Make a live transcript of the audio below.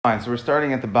Fine, so we're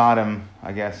starting at the bottom,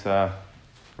 I guess,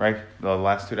 right? The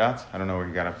last two dots? I don't know where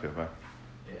you got up to, but...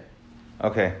 Yeah.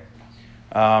 Okay.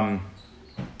 So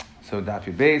Daf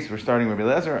Yud Beis, we're starting with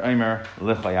Rabbi Eliezer, Omer,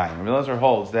 Lichayayim. Rabbi Eliezer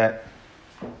holds that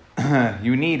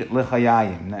you need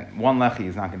Lichayayim. That one Lechi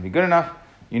is not going to be good enough.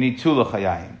 You need two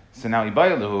Lichayayim. So now,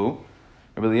 Ibayalahu,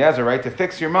 Rabbi Eliezer, right? To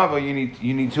fix your mava, you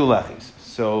need two Lechis.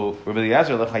 So Rabbi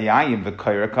Eliezer, Lichayayim,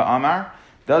 V'kaira Ka'amar.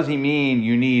 Does he mean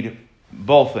you need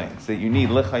both things, that you need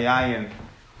lichayayim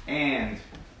and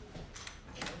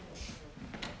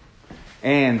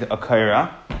a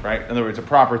kaira, right? In other words, a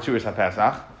proper turis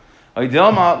haPesach.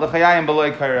 Oidilma lichayayim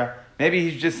beloy kaira. Maybe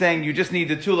he's just saying you just need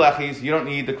the two lechis, you don't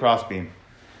need the crossbeam.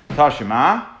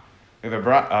 Tashima, we have a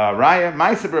raya.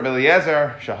 Ma'aseh Rabbi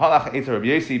Eliezer shahalach et Rabbi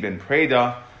Yosi ben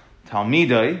Preda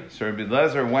talmidai. So Rabbi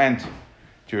Eliezer went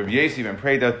to Rabbi Yosi ben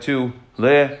Preda to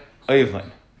Eivlin,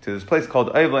 to this place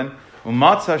called Eivlin. He saw,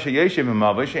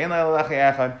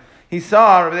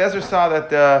 Rabbi Eliezer saw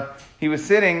that he was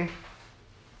sitting,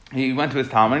 he went to his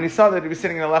Talmud, and he saw that he was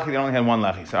sitting in a lechi that only had one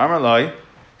lechi. So Amar Loi,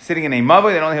 sitting in a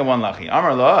mavoi that only had one lechi.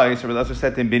 Amar Loi, so Rabbi Eliezer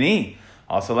said to him, Bini,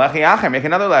 also lechi acher, make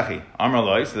another lechi. Amar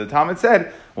Loi, so the Talmud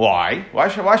said, why? Why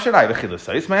should I?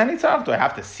 Do I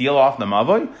have to seal off the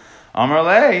mavoi? Amar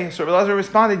Loi, so Rabbi Eliezer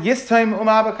responded, Yistaim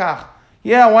umabakach.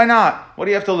 Yeah, why not? What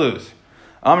do you have to lose?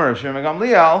 Amar Rav Shimon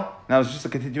Gamliel. Now it's just a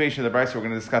continuation of the brayso we're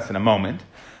going to discuss in a moment.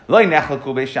 That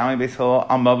Rishama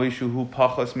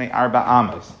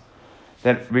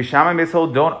and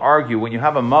Beis don't argue when you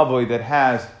have a mavoi that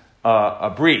has a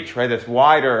breach, right? That's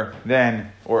wider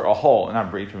than, or a hole,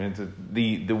 not breach. I mean,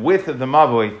 the width of the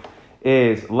mavoi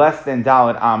is less than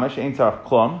dalet amos. Ain't tzarich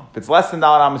klum. If it's less than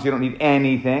dalet amos, you don't need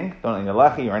anything. Don't need a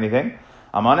lechi or anything.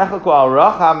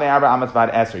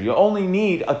 You only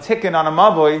need a tikkun on a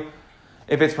mavoi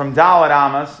if it's from dalet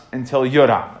amos until yud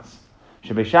amos.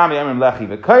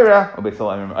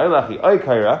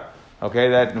 Okay,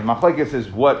 that machlekes is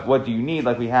what do you need,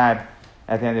 like we had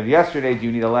at the end of yesterday. Do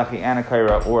you need a lechi and a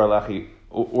kaira, or a lechi,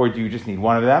 or do you just need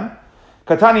one of them?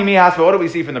 Katani mihas, but what do we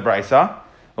see from the braysa?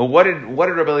 Well, what did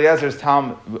Rabbi Eliezer's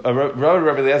Talmud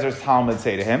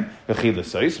say to him? Do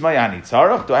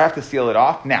I have to seal it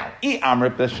off? Now,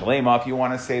 if you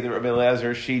want to say that Rabbi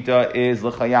Eliezer's shita is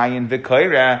l'chayayin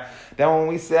v'kaira, then when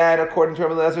we said, according to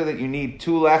Rabbi Eliezer, that you need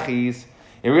two lechis,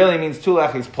 it really means two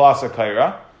lechis plus a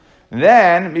kaira.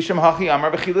 Then, misham hachi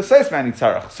amar v'chila seis mani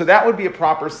tzarach. So that would be a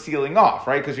proper sealing off,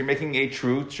 right? Because you're making a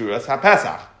true tzuras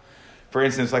haPesach. For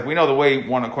instance, like we know the way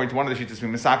according to one of the shittas,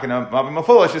 misakin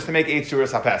mafula is just to make 8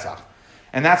 tzuras haPesach.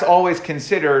 And that's always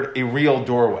considered a real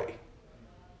doorway.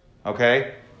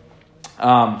 Okay?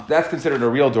 That's considered a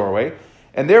real doorway.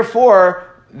 And therefore,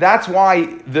 that's why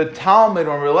the Talmud,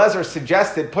 when Rabbi Eliezer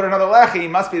suggested put another lechi, it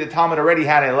must be the Talmud already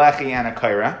had a lechi and a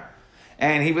kaira.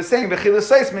 And he was saying,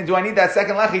 B'chilas seismin, do I need that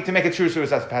second lechi to make a true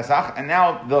tzuras haPesach? And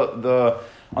now the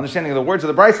understanding of the words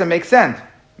of the brayso makes sense.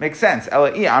 Makes sense. So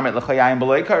if you want to say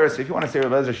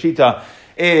Rabbi Eliezer shita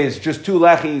is just two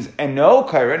lechis and no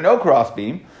kaira, no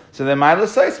crossbeam, so then my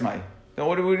l'saismai. Then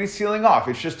what are we sealing off?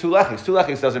 It's just two lechis. Two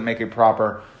lechis doesn't make a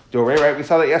proper doorway, right? We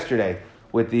saw that yesterday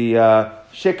with the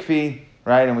shikfi,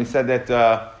 right? And we said that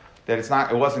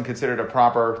it wasn't considered a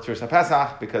proper tzuras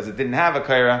haPesach because it didn't have a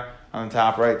kaira on the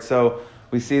top, right? So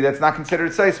we see that's not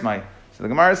considered saismai. So the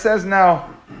Gemara says no.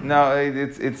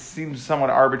 It seems somewhat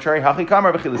arbitrary. Okay, it's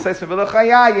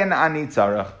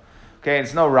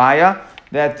no raya.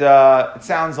 That it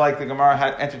sounds like the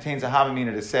Gemara entertains a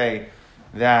havamina to say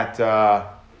that.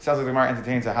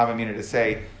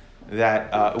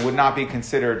 It would not be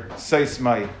considered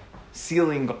saismai,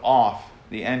 sealing off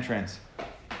the entrance,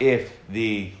 if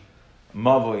the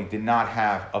mavoi did not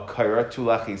have a kaira, two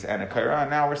lechis and a kaira. And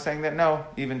now we're saying that no,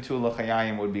 even two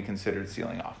lechayayim would be considered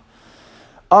sealing off.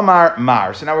 Amar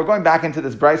Mar. So now we're going back into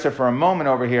this brayso for a moment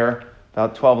over here,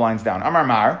 about 12 lines down. Amar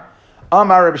Mar.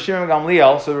 Amar Rabbi Shimon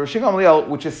Gamliel. So Rabbi Shimon Gamliel,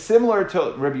 which is similar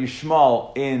to Rabbi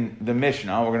Yishmael in the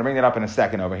Mishnah. We're going to bring that up in a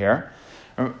second over here.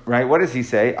 Right? What does he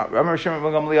say? Rabbi Shimon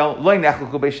Gamliel,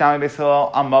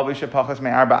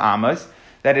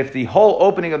 that if the whole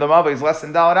opening of the mavoi is less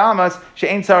than dalet amos,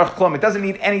 she'ein tzarich klum. It doesn't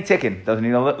need any tikkun. Doesn't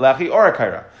need a lechi or a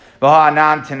kaira.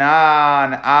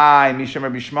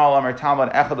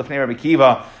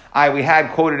 We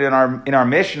had quoted in our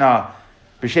Mishnah,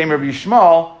 B'Shem Rabbi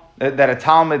Yishmael, that a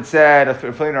Talmud said,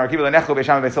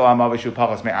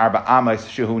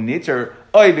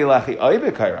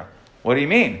 what do you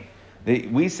mean?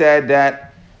 We said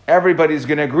that everybody's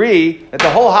going to agree that the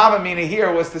whole havamina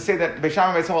here was to say that Beis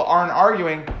Shammai and Beis Hillel aren't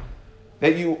arguing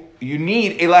that you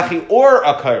need a lechi or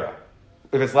a kaira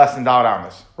if it's less than dalet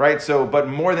amos, right? So, but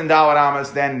more than dalet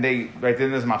amos, then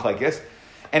there's machlekes.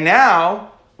 And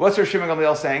now What's Rosh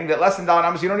Gamliel saying? That less than Dalet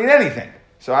Amos, you don't need anything.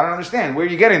 So I don't understand. Where are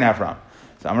you getting that from?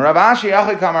 So Amar Rav Ashi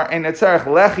Achli Kamar Ein Netzarech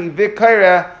Lechi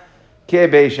V'Kaira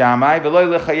Kebei Shammai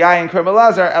V'Loi Lechayayin Kerb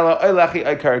Elazar Elo Lechi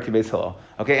Aikar Kebei Hillel.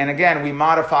 Okay, and again, we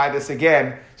modify this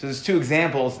again. So there's two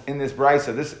examples in this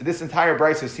brisa. This entire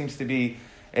brisa seems to be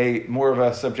more of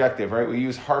a subjective, right? We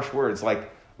use harsh words like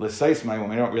l'seismai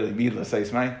when we don't really mean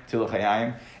l'seismai,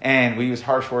 tilachayim, and we use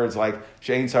harsh words like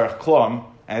she'ein tzarech klum,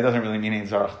 and it doesn't really mean ein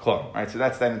tzarech klum, right? So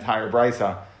that's that entire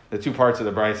brisa. The two parts of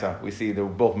the brisa, we see they're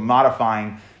both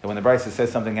modifying that when the brisa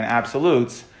says something in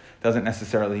absolutes, doesn't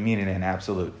necessarily mean it in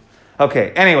absolute.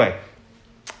 Okay, anyway,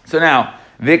 so now,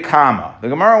 vikama. The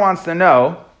Gemara wants to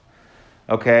know,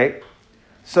 okay,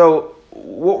 so,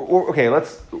 what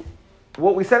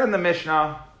we said in the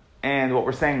Mishnah and what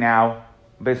we're saying now,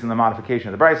 based on the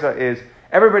modification of the brisa, is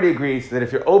everybody agrees that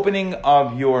if your opening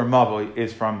of your mavoi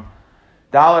is from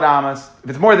Dalet Amos, if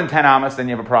it's more than 10 Amos, then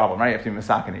you have a problem, right? You have to be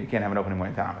masakin it. You can't have an opening more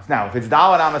than 10 Amos. Now, if it's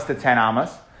Dalet Amos to 10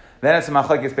 Amos, then it's a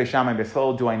machlekes Beis Shammai Beis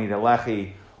Hillel. Do I need a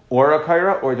lechi or a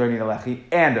kaira, or do I need a lechi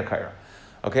and a kaira?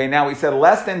 Okay, now we said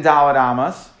less than Dalet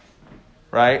Amos,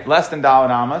 right? Less than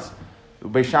Dalet Amos.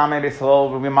 Beis Shammai Beis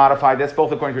Hillel, we modified this,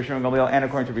 both according to Rishon Gamliel and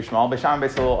according to Bishmal. Beis Shammai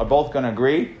Beis Hillel are both going to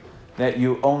agree that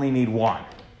you only need one.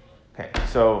 Okay,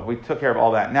 so we took care of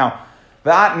all that. Now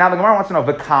the Gemara wants to know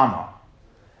Vikama.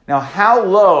 Now, how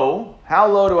low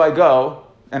do I go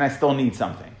and I still need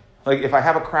something? Like, if I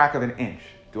have a crack of an inch,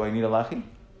 do I need a lechi?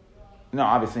 No,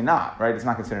 obviously not, right? It's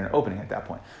not considered an opening at that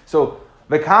point. So,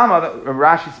 Vikama,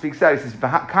 Rashi speaks out, he says,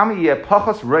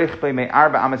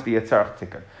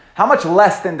 how much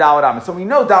less than Dalet Amos? So we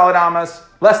know Dalet Amos,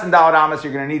 less than Dalet Amos,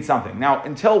 you're going to need something. Now,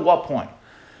 until what point?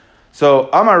 So,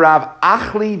 Amar Rav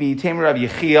Achli v'Yitem Rav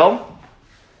Yechiel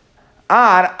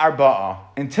ad Arba'a,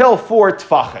 until 4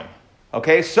 Tfachim.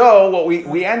 Okay, so what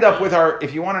we end up with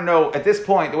if you want to know at this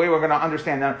point, the way we're going to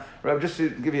understand now, just to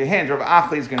give you a hint, Rav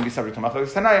Achli is going to be subject to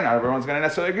Machlokes Tanaim. Not everyone's going to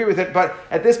necessarily agree with it, but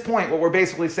at this point, what we're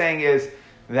basically saying is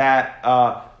that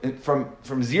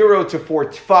from 0 to 4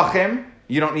 Tfachim,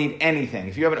 you don't need anything.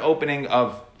 If you have an opening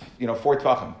of 4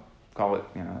 Tfachim, call it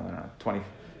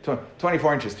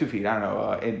 24 inches, 2 feet. I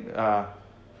don't know.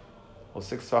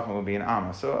 6 Tfachim would be an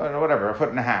amma, so whatever, a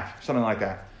foot and a half, something like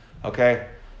that. Okay,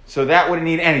 so that wouldn't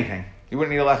need anything. You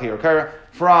wouldn't need a lechi or a kaira.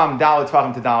 From Dalet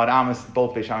Tfachim to Dalet Amos,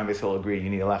 both Beis Shammai and Beis Hillel agree you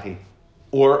need a lechi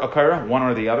or a kaira, one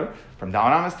or the other. From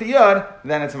Dalet Amos to Yud,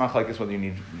 then it's a machlekes whether you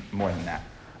need more than that.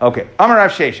 Okay, Amar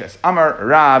Rav Sheshes, Amar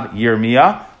Rav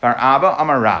Yirmiyah, Bar Abba,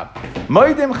 Amar Rav.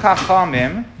 Moedim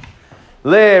Chachamim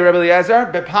le Rebbe Eliezer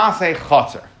bepasei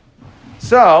chotzer.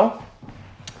 So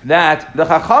that the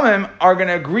Chachamim are going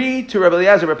to agree to Rebbe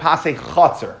Eliezer bepasei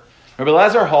chotzer. Rebbe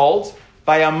Eliezer holds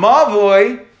by a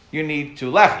mavoi you need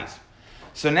 2 lechis.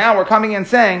 So now we're coming in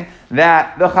saying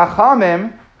that the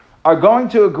Chachamim are going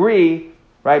to agree,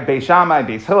 right? Beis Shammai,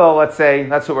 Beis Hillel, let's say,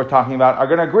 that's what we're talking about, are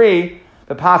going to agree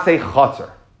the pasei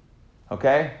chotzer.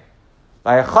 Okay?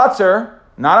 By a chotzer,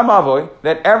 not a mavoi,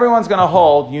 that everyone's going to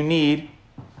hold you need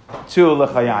 2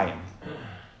 lechayayim.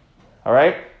 All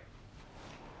right?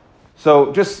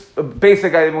 So just a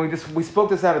basic item, we spoke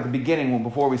this out at the beginning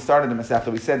before we started the Masechta.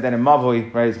 We said that a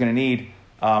mavoi, right, is going to need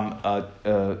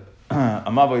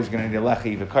a mavoi is going to need a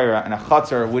lechi, v'kaira, and a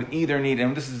chatzar would either need,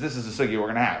 and this is a sugya we're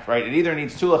going to have, right? It either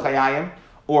needs 2 lechayayim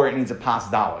or it needs a pas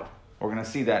daled. We're going to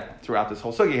see that throughout this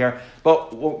whole sugya here.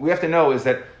 But what we have to know is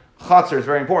that chatzar is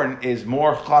very important, is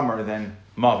more chamer than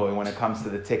mavoi when it comes to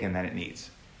the tikkun that it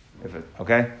needs.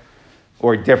 Okay?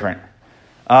 Or different.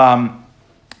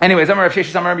 Anyways, that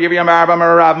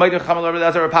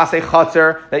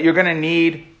you're going to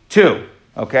need 2.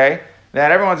 Okay?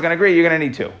 That everyone's going to agree you're going to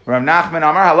need 2. Rav Nachman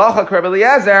Amar halacha Rebbe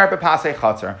Eliezer bepasei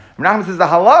chotzer. Rav Nachman says the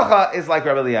halacha is like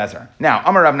Rebbe Eliezer. Now,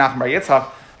 Amar Rav Nachman bar Yitzchak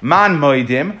man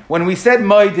moedim. When we said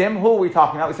moedim, who are we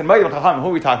talking about? We said moedim chacham. Who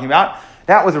are we talking about?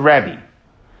 That was Rebbe.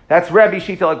 That's Rebbe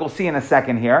Shita, like we'll see in a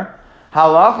second here.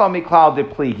 Halacha miklal de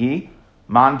plihi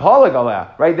man polig.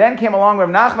 Right? Then came along Rav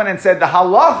Nachman and said the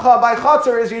halacha by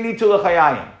chotzer is you need 2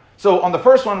 lechayayim. So on the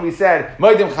first one we said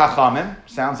moedim chachamim,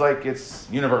 sounds like it's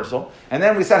universal, and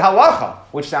then we said halacha,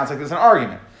 which sounds like there's an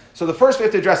argument. So the first we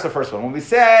have to address the first one. When we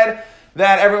said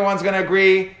that everyone's going to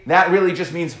agree, that really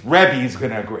just means Rebbe is going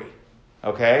to agree.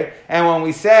 Okay? And when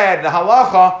we said the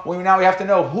halacha, now we have to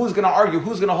know who's going to argue,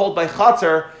 who's going to hold by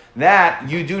chatzar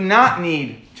that you do not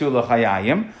need 2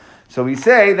 lechayayim. So we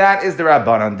say that is the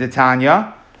Rabbanan.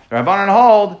 Ditanya, the Rabbanan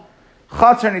hold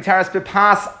chatzar nitaras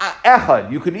bepas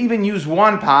echad. You could even use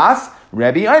 1 pas.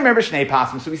 Rebbe, I remember shnei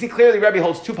pasim. So we see clearly Rebbe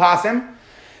holds 2 pasim.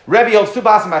 Rebbe holds 2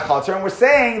 pasim by chatzar, and we're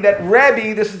saying that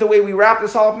Rebbe, this is the way we wrap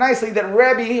this all up nicely, that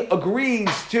Rebbe agrees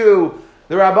to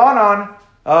the Rabbanan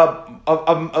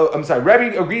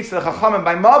Rebbe agrees to the Chachamim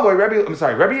by Mavoi.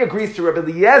 Rebbe agrees to Rebbe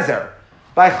Eliezer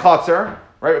by Chatzar.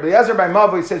 Right? Rebbe Eliezer by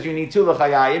Mavoi says you need 2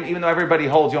 l'chayayim, even though everybody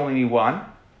holds you only need 1.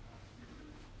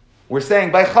 We're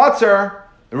saying by Chatzar,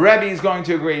 Rebbe is going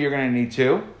to agree you're going to need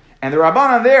 2. And the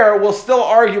Rabbanan there will still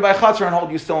argue by Chatzar and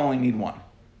hold you still only need 1.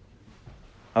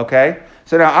 Okay?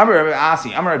 So now, Amar Rebbe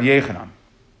Asi, Amar Rebbe Yechanan.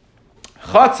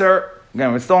 Chatzar,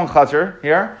 again, we're still in Chatzar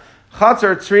here.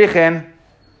 Chatzar tzrichin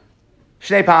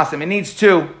shnei pasim. It needs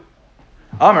 2.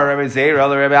 Amar Rebbe Zeira,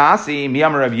 Rebbe Asi, mi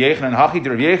Amar Rebbe Yechanan. Hachi to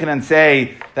Rebbe Yechanan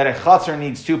say that a Chatzar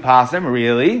needs 2 pasim,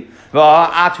 really?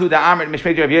 Va'atu da Amar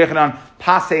Mishmei Rebbe Yechanan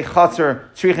pasei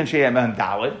Chatzar tzrichin shei ben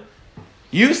dalid.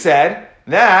 You said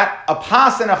that a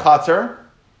pas and a chatzar,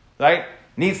 right,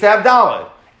 needs to have dalid.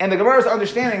 And the Gemara is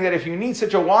understanding that if you need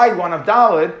such a wide one of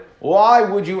dalid, why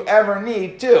would you ever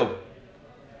need 2?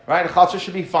 Right? A chatzar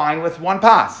should be fine with 1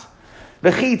 pas.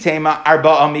 Now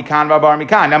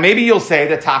maybe you'll say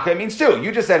that taka means 2.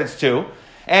 You just said it's 2.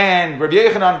 And Rabbi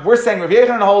Yechanan, we're saying Rabbi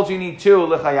Yechanan holds you need 2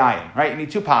 l'chayayim, right? You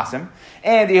need 2 pasim.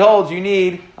 And he holds you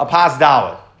need a pas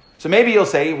dalid. So maybe you'll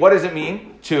say, what does it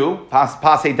mean? 2,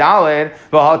 pasei dalid,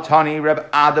 v'hatani Reb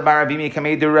Ada bar Rabimi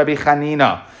kamedu Rabbi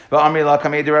Chanina, v'amrila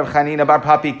kamedu Reb Chanina bar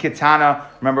Papi Kitana.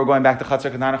 Remember we're going back to Chatzar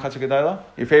Ketana, Chatzar Gedayla?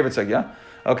 Your favorite sugya?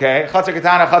 Okay, Chatzar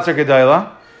Ketana, Chatzar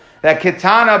Gedayla. That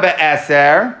Kitana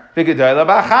be'eser, v'Gedayla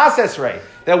ba'chas esrei.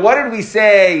 That what did we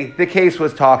say the case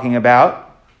was talking about?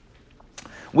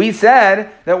 We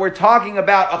said that we're talking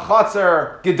about a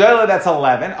Chatzar Gedolah that's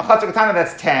 11, a Chatzar Ketana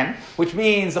that's 10, which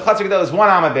means the Chatzar Gedolah is 1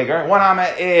 amma bigger. 1 amma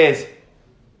is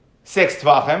 6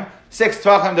 tvachim. 6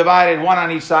 tvachim divided 1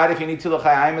 on each side, if you need 2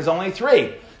 l'chayayim, is only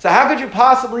 3. So how could you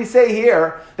possibly say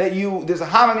here that there's a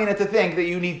hamamina to think that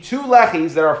you need 2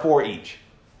 lechis that are 4 each?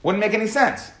 Wouldn't make any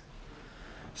sense.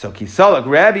 So Kisalak,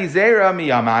 Rabbi Zera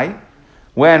miyamai,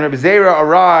 when Rabbi Zera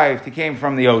arrived, he came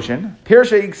from the ocean.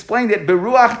 Pirsha explained it,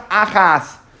 beruach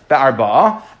achas, so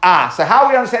how are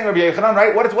we understanding Rabbi Yechanan,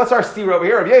 right? What's our steer over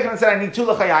here? Rabbi Yechanan said, I need 2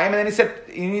 l'chayayim, and then he said,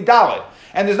 you need dalid.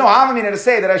 And there's no hamamina to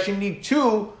say that I should need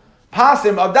 2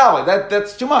 pasim of dalid.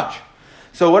 That's too much.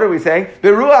 So what are we saying?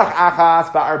 Beruach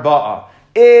achas ba'arba'a.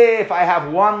 If I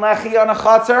have 1 lechi on a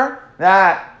chatzar,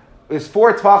 that is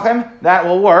 4 tvachim, that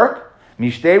will work.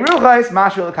 Mishtei ruchais,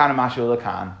 mashu lekan and mashu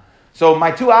lekan. So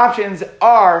my 2 options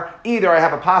are either I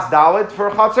have a pas dalid for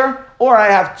a chatzar, or I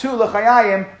have 2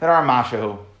 l'chayayim that are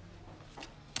mashu.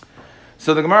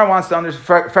 So the Gemara wants to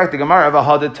understand the Gemara of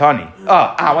Vahadatani.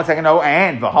 1 second. No,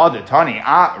 and Vahadatani.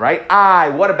 Right?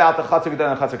 What about the Chatzar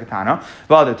Gedana and Chatzar Ketana?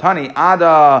 Vahadatani.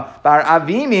 Ada bar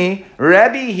Avimi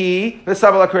Rebihi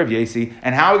v'Sabalak Reb Yesi.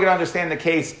 And how are we going to understand the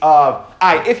case of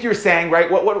if you're saying, right?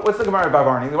 What's the Gemara about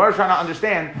Barney? The Gemara is trying to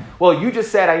understand. Well, you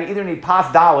just said I either need pas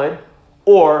dalid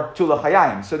or 2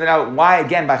 l'chayayim. So now, why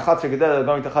again by Chatzar Gedana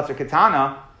going to Chatzar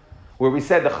Ketana? Where we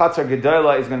said the Chatzar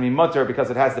Gedolah is going to be mutter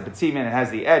because it has the petzimim, it has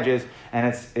the edges, and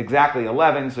it's exactly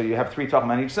 11, so you have 3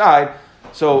 talking on each side.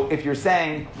 So if you're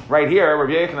saying, right here,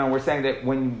 Rabbi Yechanan, we're saying that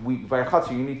when we, by a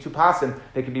Chatzar, you need 2 pasim,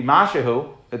 they can be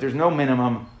mashahu, that there's no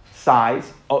minimum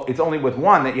size. It's only with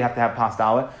 1 that you have to have pas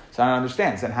dalet. So I don't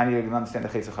understand. So how do you understand the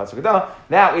Chetz of Chatzar Gedolah?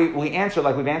 That we answer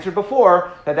like we've answered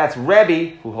before, that's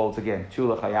Rebbe, who holds again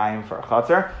 2 l'chayayim for a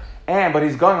Chatzar, but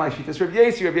he's going like Shittas Rabbi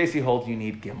Yesi. Rabbi Yesi holds you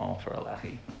need Gimel for a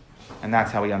lechi. And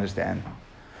that's how we understand.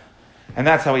 And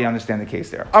that's how we understand the case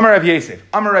there. Amar Rav Yosef,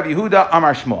 Amar Rav Yehuda,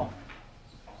 Amar Shmuel.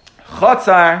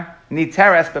 Chatzar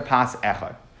niteres bepas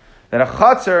echad. That a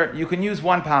chatzar, you can use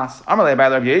 1 pas. Amar le by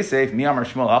Rav Yosef, mi Amar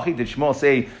Shmuel Achi. Did Shmuel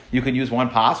say you can use 1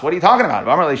 pas? What are you talking about?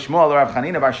 Amar le Shmuel, Rav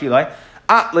Chanina bar Shilai.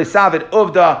 At le savid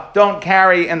uvda, don't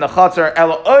carry in the chatzar.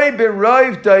 Elo oy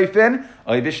beroiv doifin,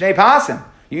 oy b'shnei pasim.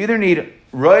 You either need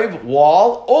roiv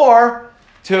wall or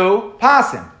 2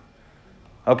 pasim.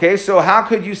 Okay, so how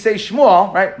could you say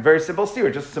Shmuel, right? Very simple steer,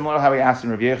 just similar to how we asked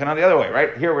in Rav Yechanan the other way,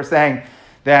 right? Here we're saying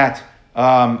that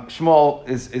Shmuel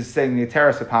is saying the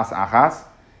teres of pas achas,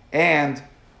 and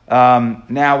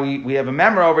now we have a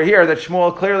member over here that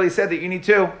Shmuel clearly said that you need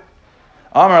 2.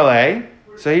 Amarle,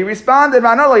 so he responded,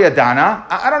 Manolo Yadana,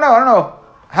 I don't know.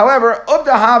 However,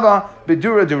 Ubdahava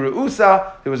Bidura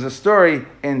Duruusa, there was a story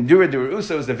in Dura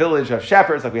Duruusa, it was the village of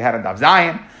shepherds, like we had in Dav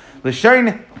Zayin,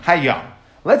 L'shayin Hayam.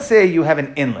 Let's say you have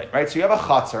an inlet, right? So you have a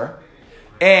chatzar,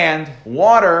 and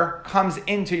water comes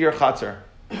into your chatzar.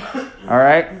 All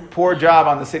right? Poor job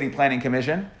on the city planning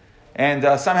commission. And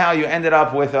somehow you ended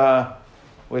up with a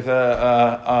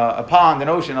pond, an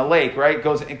ocean, a lake, right?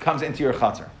 It comes into your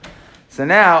chatzar. So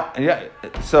now, l'shanei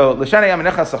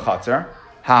yamenechas chatzar,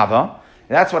 hava.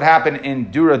 That's what happened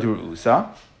in Dura Durusa.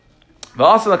 But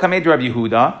also l'kamed Rabbi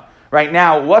Yehuda. Right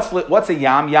now, what's a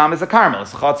yam? Yam is a carmel.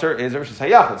 Chatzar is a rishus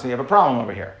hayachid. So you have a problem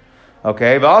over here.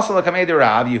 Okay, but also Rav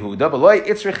Yehuda, B'loi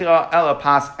itzricha ela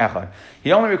pas echad.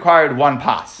 He only required one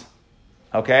pas.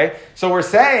 Okay, so we're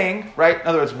saying, right? In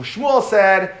other words, Shmuel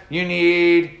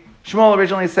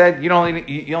originally said you only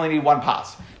need one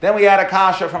pas. Then we had a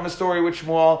kasha from a story with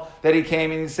Shmuel that he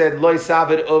came and he said loy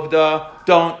sabed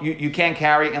uvda, you can't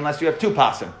carry unless you have two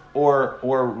pasim or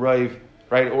rive,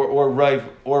 right, or rive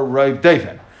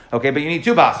defen. Okay, but you need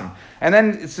two pasim. And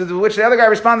then so to which the other guy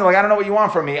responded like, I don't know what you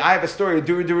want from me. I have a story of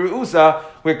Duru Usa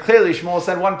where clearly Shmuel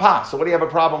said one pas. So what do you have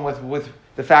a problem with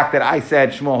the fact that I said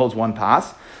Shmuel holds one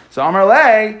pas? So Amar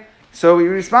Lei, so he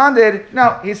responded,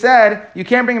 no, he said, you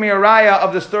can't bring me a raya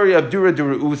of the story of Dura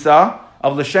Usa,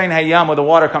 of L'shein Hayam, where the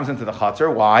water comes into the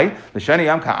chatzar. Why? L'shein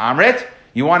Hayam ka'amrit.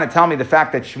 You want to tell me the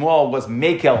fact that Shmuel was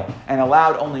mekel and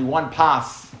allowed only one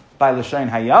pas by L'shein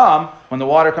Hayam, when the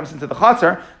water comes into the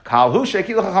chatzar, kalhu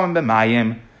shekilu chachamim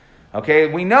b'mayim. Okay,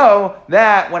 we know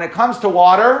that when it comes to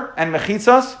water and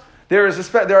mechitzos, there are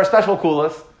special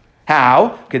kulas.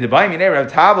 How?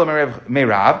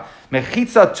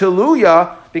 Mechitza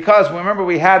teluya, because remember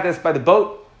we had this by the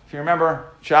boat. If you remember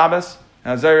Shabbos,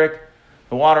 Zarek,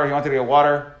 the water, he wanted to get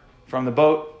water from the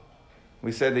boat.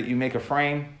 We said that you make a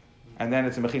frame, and then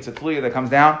it's a mechitza teluya that comes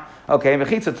down. Okay,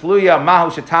 mechitza teluya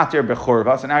mahu shetatir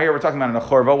bechorva. So now here we're talking about a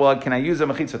chorva. Well, can I use a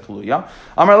mechitza teluya?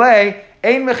 Amarle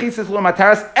ein mechitza teluya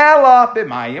mataras ela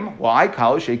b'mayim. Why?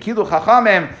 Kal shekilu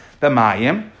chachamim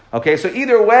b'mayim. Okay, so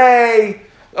either way.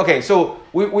 Okay, so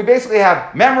we basically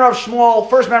have memra of Shmuel,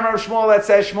 first memra of Shmuel that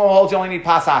says Shmuel holds you only need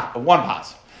one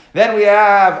pas. Then we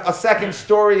have a second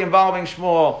story involving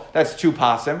Shmuel that's two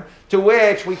pasim, to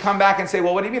which we come back and say,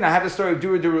 well, what do you mean? I have the story of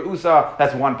Dura Usa,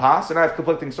 that's one pas, and I have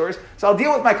conflicting stories. So I'll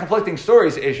deal with my conflicting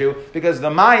stories issue, because the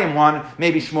Mayim one,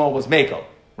 maybe Shmuel was Mako,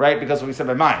 right? Because we said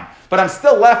by Mayim. But I'm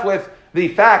still left with the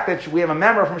fact that we have a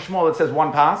memra from Shmuel that says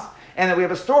one pas, and that we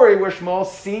have a story where Shmuel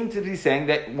seemed to be saying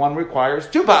that one requires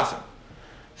two pasim.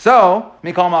 So,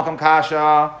 Mikol Malkam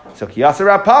Kasha, so Kiyasa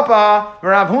Rav Papa,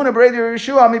 Rav Huna Breder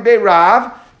Yeshua, Mibei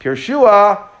Rav,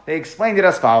 Pirshua, they explained it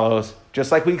as follows.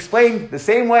 Just like we explained the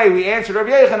same way we answered Rav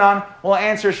Yechanan, we'll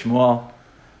answer Shmuel.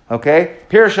 Okay?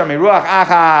 Pirsha Miruach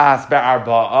Achas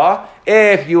Be'arba'a.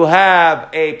 If you have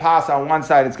a pas on one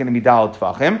side, it's going to be Dal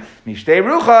Tvachim. Mishtei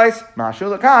Ruchais,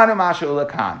 Mashu Lakan, and Mashu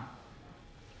Lakan.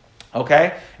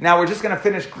 Okay? Now we're just going to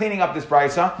finish cleaning up this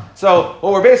brisa. So,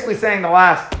 what we're basically saying the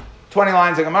last 20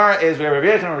 lines of Gemara is we have Rav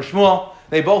Yechanan and Rav Shmuel.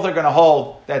 They both are going to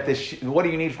hold that this. What do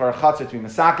you need for a chatzah to be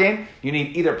masakin? You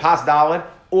need either pas dalid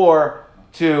or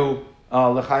two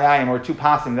lechayim or two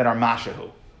pasim that are mashahu.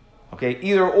 Okay,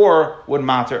 either or would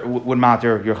matter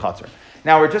your chatzah.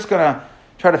 Now we're just going to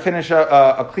try to finish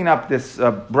clean up this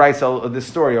brisa, this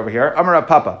story over here. Amar Rav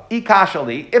Papa,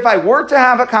 ikashali. If I were to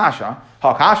have a kasha,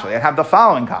 hakashali, I'd have the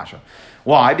following kasha.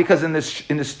 Why? Because in the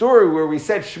story where we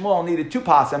said Shmuel needed two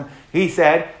pasim, he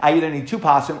said, I either need two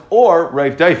pasim or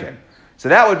Rav Dofen. So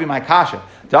that would be my kasha.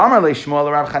 Don't carry in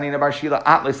the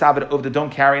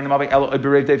Mabay Elo Rav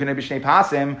Dofen b'shnei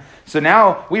pasim. So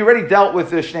now we already dealt with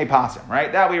the shnei pasim,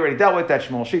 right? That we already dealt with, that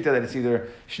Shmuel Shita, that it's either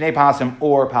shnei pasim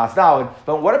or pas dalid.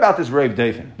 But what about this Rav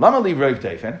Dofen? Let me leave Rav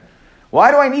Dofen.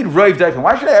 Why do I need Rav Dofen?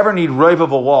 Why should I ever need Rav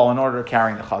of a wall in order to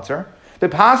carry the chatzar? The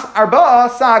pas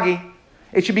arba sagi.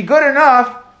 It should be good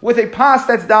enough with a pas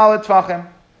that's dalet tvachim.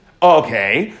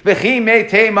 Okay. V'chi me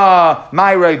tema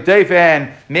my Rav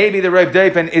Dofen. Maybe the Rav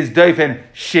Dofen is Dofen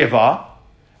Shiva.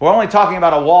 We're only talking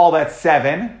about a wall that's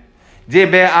 7.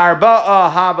 Dibe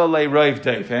arba'a hava le Rav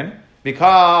Dofen.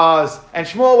 Because, and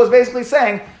Shmuel was basically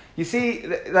saying, you see,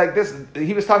 like this,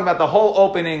 he was talking about the whole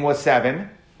opening was 7,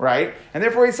 right? And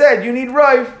therefore he said, you need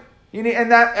Rav. You need,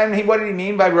 what did he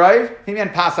mean by Rav? He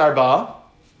meant pas arba,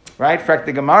 right? Frek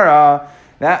the Gemara.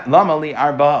 That lamali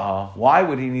arba'a. Why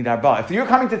would he need arba'a? If you're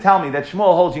coming to tell me that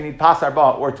Shmuel holds you need pas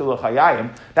arba'a or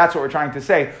tulachayayim, that's what we're trying to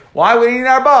say. Why would he need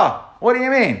arba'a? What do you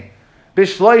mean?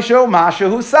 Bishloisho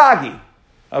mashahu sagi.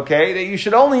 Okay, that you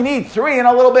should only need 3 and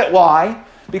a little bit. Why?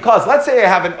 Because let's say I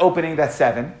have an opening that's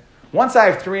 7. Once I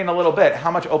have 3 and a little bit, how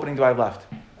much opening do I have left?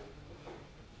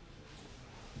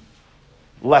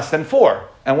 Less than 4.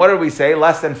 And what did we say?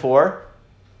 Less than 4?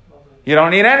 You don't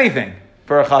need anything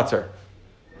for a chatzar.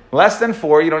 Less than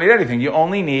 4, you don't need anything. You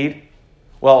only need,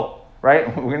 well, right?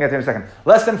 We're going to get there in a second.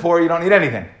 Less than 4, you don't need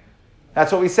anything. That's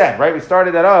what we said, right? We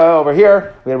started at over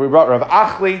here. We brought Rav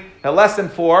Achli. At less than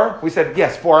 4, we said,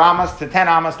 yes, 4 amas to 10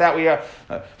 amas. That we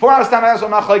 4 amas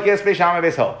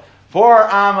to 4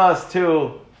 amas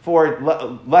to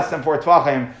 4, less than 4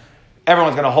 tvachim.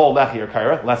 Everyone's going to hold lechi or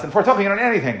kaira. Less than 4 tvachim, you don't need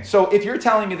anything. So if you're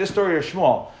telling me this story of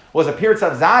Shmuel was a Pirtz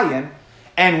of Zayin,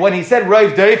 and when he said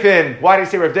Rav Dofen, why did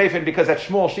he say Rav Dofen? Because at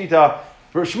Shmuel Shita,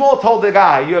 Shmuel told the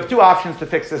guy, you have two options to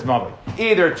fix this mavoi.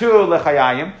 Either two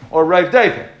lechayayim or Rav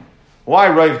Deifin. Why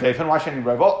Rav Deifin? Why shouldn't he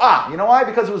Rav? Well, you know why?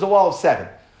 Because it was a wall of 7.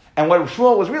 And what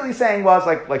Shmuel was really saying was,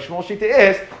 like Shmuel Shita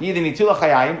is, you either need 2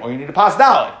 lechayayim or you need a pas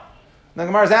daled. The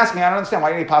Gemara is asking, I don't understand, why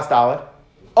do you need pas daled?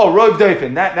 Oh, Rav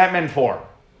Deifin, that meant 4.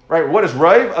 Right? What is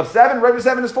Rav of 7? Rav of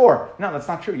 7 is 4. No, that's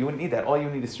not true. You wouldn't need that. All you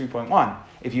need is 3.1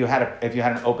 if you had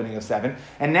an opening of 7.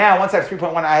 And now, once I have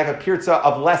 3.1, I have a pirza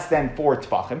of less than 4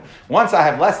 tfachim. Once I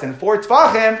have less than 4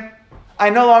 tfachim, I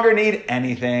no longer need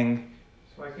anything.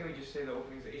 So why can't we just say the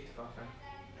opening is 8 tfachim?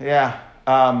 Yeah.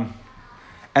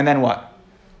 And then what?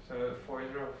 So 4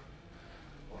 is Rav.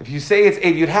 If you say it's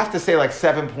 8, you'd have to say like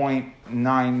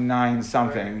 7.99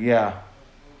 something. Right. Yeah.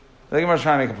 I think I'm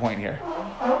trying to make a point here.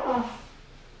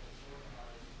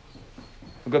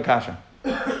 A good kasha.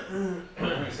 You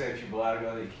say if you blow out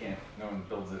you can't. No one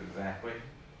builds it exactly.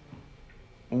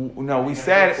 No, we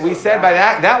said by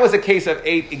that was a case of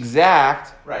 8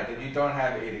 exact. Right, then you don't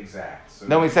have 8 exact. So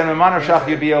then we said Maman or Shach,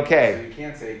 you'd be okay. So you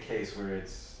can't say a case where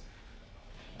it's.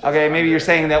 Okay, maybe you're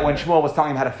saying that when Shmuel was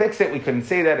telling him how to fix it, we couldn't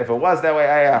say that if it was that way.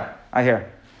 I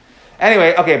hear.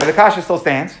 Anyway, okay, but the kasha still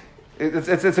stands. It's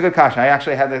a good kasha. I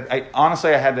actually had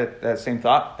that same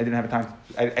thought. I didn't have time.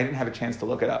 I didn't have a chance to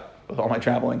look it up with all my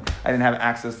traveling. I didn't have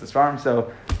access to this farm,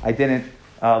 so I didn't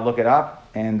look it up.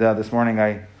 And this morning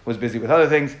I was busy with other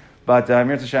things. But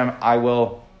Mirz Hashem, I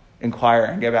will inquire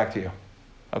and get back to you.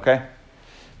 Okay?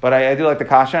 But I do like the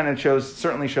kasha, and it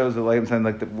certainly shows the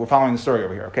like we're following the story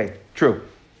over here. Okay, true.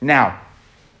 Now,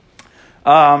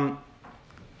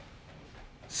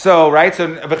 so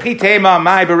v'chitema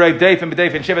my b'rev deifin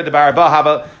b'deifin shiva debarba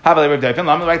hava lerev deifin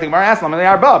lam like the Gemara asks lam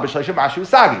le'arba b'shleishim bashu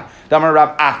sagi damar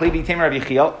Rav Achli b'tem Rav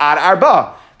Yechiel ad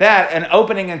arba, that an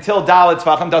opening until dalet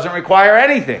tzvachim doesn't require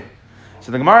anything.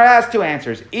 So the Gemara has 2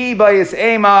 answers. Ibayis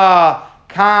ema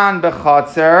kan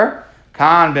b'chotzer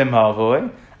kan b'mavui.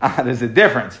 There's a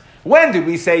difference. When did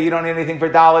we say you don't need anything for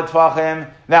dalet tzvachim?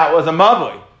 That was a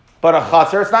mavui. But a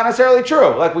chatzar, it's not necessarily true.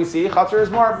 Like we see, chatzar is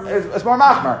more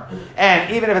machmer. And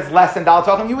even if it's less than dalet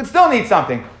tzvachim, you would still need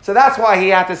something. So that's why he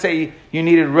had to say you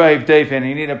needed Rav Deifin,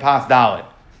 you needed pas dalet.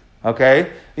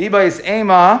 Okay? Ibayis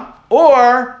ema,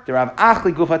 or the Rav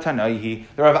Achli gufa tanoihi.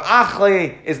 The Rav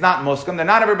Achli is not muskim.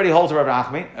 Not everybody holds a Rav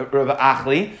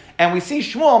Achli. And we see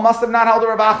Shmuel must have not held a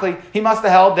Rav Achli. He must have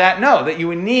held that you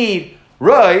would need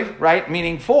Rav, right?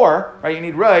 Meaning 4, right? You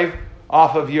need Rav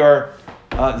off of your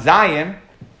Zion.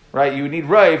 Right, you would need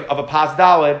Rav of a pas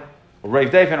daled, or Rav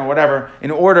Deifin, or whatever,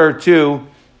 in order to,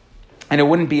 and it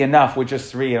wouldn't be enough with just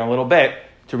 3 and a little bit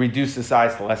to reduce the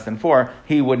size to less than 4.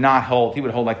 He would hold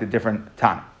like the different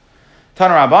Tan.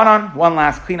 Tana Rabbanan, one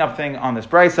last cleanup thing on this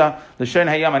brisa. L'shon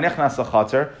hayam anichnas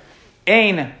l'chatzer,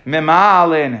 ein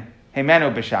mema'alin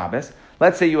hemenu b'Shabbos.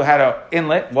 Let's say you had an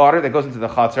inlet, water that goes into the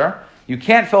chatzer. You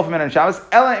can't fill from it on Shabbos.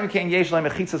 Ela imkein yesh lehem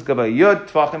mechitzas gaba yud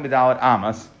tvachim b'dalet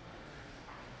amas.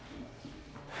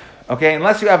 Okay,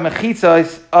 unless you have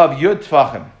mechitzas of yud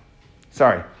tfachim.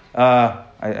 Sorry, I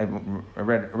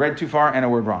read too far and a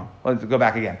word wrong. Let's go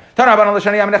back again. Period.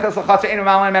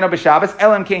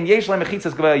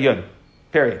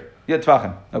 Yud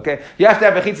tfachim. Okay, you have to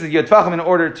have mechitzas of yud tfachim in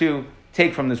order to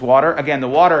take from this water. Again, the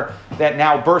water that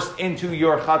now burst into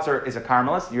your chatzar is a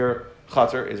karmelis. Your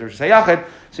chatzar is Rosh Hashanah,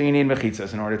 so you need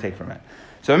mechitzas in order to take from it.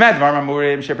 So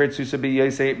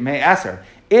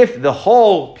if the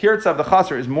whole pirza of the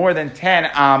chaser is more than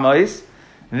 10 amos,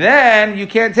 then you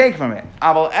can't take from it.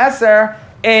 Abel eser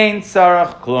ein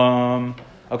sarach klum.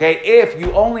 Okay, if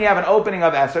you only have an opening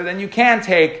of eser, then you can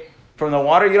take from the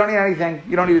water. You don't need anything.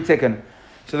 You don't need a tikkun.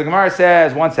 So the Gemara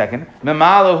says, one second,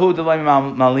 memalahu delay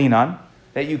malinan,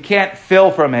 that you can't fill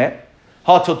from it.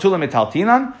 Ha tultulim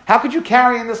italtinan. How could you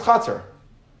carry in this chaser?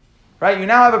 Right, you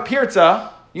now have a pirza.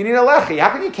 You need a lechi. How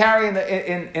can you carry in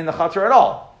the chatzar at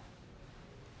all?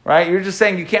 Right? You're just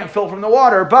saying you can't fill from the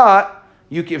water, but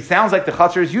it sounds like the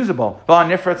chatzar is usable. The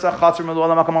chatzar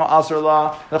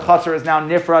is now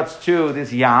nifratz to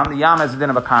this yam. The yam has a din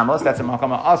of a karmelis. That's a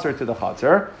makam asr to the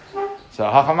chatzar. So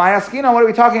hachamay what are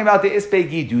we talking about? The ispe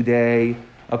gidude.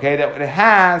 Okay, that it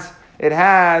has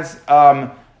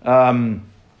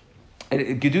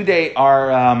gidude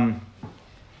are.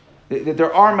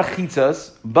 There are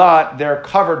mechitzas, but they're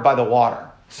covered by the water.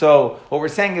 So what we're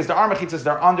saying is there are mechitzas,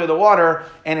 they're under the water,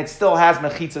 and it still has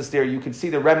mechitzas there. You can see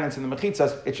the remnants in the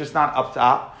mechitzas. It's just not up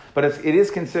top, but it is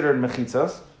considered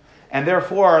mechitzas, and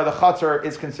therefore the chatzar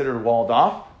is considered walled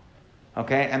off.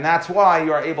 Okay, and that's why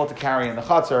you are able to carry in the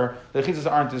chatzar. The mechitzas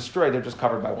aren't destroyed; they're just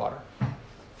covered by water.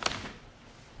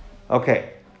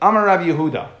 Okay, Amar Rav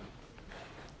Yehuda.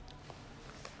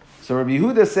 So Rabbi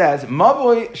Yehuda says,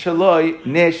 "Mavoi shaloi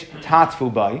nish tatfu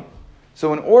bai."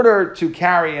 So in order to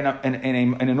carry in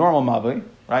a normal mavoi,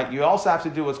 right, you also have to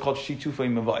do what's called shitufei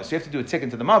mavoi. So you have to do a tick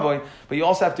into the mavoi, but you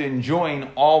also have to enjoin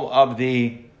all of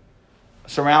the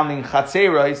surrounding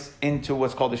chatzeros into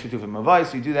what's called the shitufei mavoi.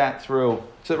 So you do that through,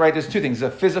 so right, there's two things.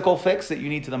 There's a physical fix that you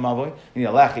need to the mavoi. You need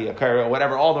a lechi, a kaira,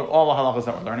 whatever, all the halachas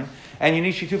that we're learning. And you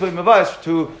need shitufei mavoi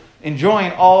to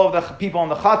enjoin all of the people in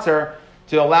the chatzer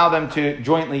to allow them to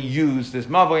jointly use this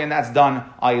mavoi, and that's done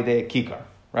al yedei kikar,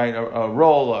 right? A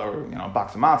roll, or a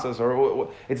box of matzahs, or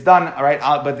it's done, all right,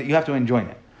 but you have to enjoin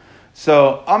it.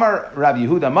 So Amar Rabbi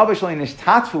Yehuda, mavoi shelo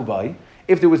nishtatfu bai,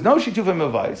 if there was no shitufei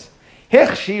mavos,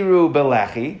 hichshiru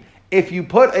belechi, if you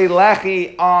put a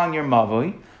lechi on your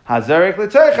mavoi, hazarik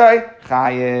l'toichai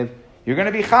chayev, you're going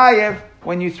to be chayev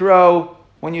when you throw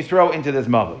into this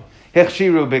mavoi.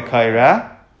 Hichshiru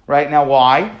b'kaira, right? Now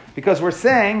why? Because we're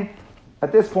saying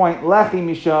at this point lechi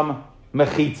misham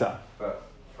mechitza. But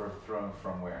for thrown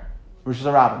from where? Rosh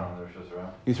Hashanah. From the Rosh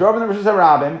Hashanah? You throw in the Rosh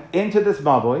Hashanah into this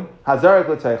mavoi, hazarik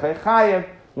l'toichai chayev,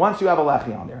 once you have a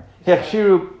lechi on there.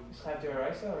 Hichshiru. Is Chayav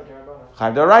D'Oraisa or D'Rabbanan?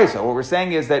 Chayav D'Oraisa. What we're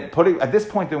saying is that at this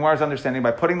point, the Gemara's understanding,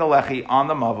 by putting the lechi on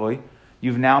the mavoi,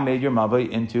 you've now made your mavoi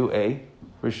into a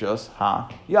rishus ha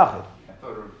yachid. I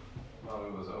thought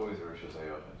it was always a Rosh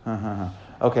Hashanah.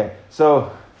 Okay,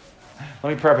 so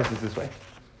let me preface this way.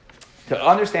 To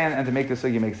understand and to make the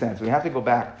sugya make sense, we have to go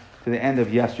back to the end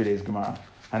of yesterday's Gemara.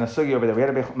 And the sugya over there, we had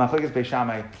a machlokes Beis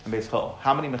Shammai and Beis Hillel.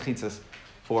 How many mechitzas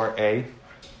for a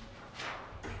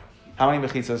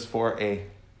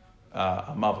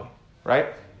mavoi?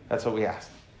 Right? That's what we asked.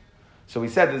 So we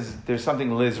said there's something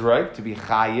lizroik, to be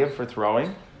chayiv for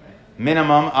throwing.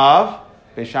 Minimum of,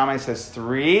 Beis Shammai says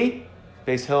 3,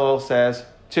 Beis Hillel says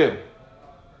 2.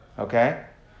 Okay?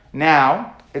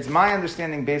 Now, it's my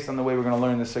understanding based on the way we're going to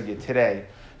learn this sugya today,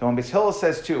 that when Beis Hillel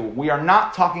says 2, we are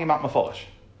not talking about mafolish.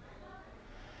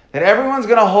 That everyone's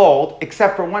going to hold,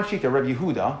 except for one shita, Rabbi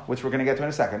Yehuda, which we're going to get to in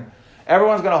a second,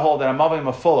 everyone's going to hold that a mavoi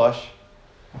mafolish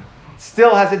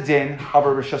still has a din of a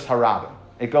rishus harabim.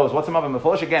 It goes, what's a mavoi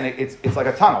mafolish? Again, it's like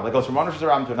a tunnel. It goes from one rishus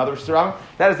harabim to another rishus harabim.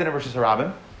 That is din of rishus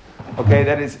harabim. Okay,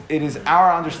 it is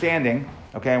our understanding,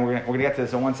 okay, and we're going to get to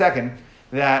this in 1 second,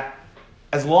 that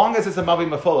as long as it's a mavoi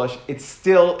mafolish, it's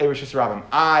still a rishus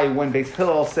harabim. When Beis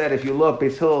Hillel said, if you look,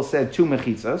 Beis Hillel said 2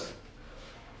 mechitzas,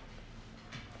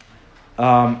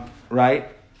 right?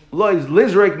 Lo is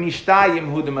lizrek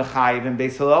mishtayim hu de mechayiv in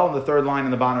Beis Hillel, in the third line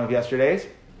in the bottom of yesterday's,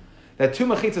 that 2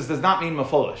 mechitzas does not mean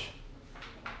mafolish.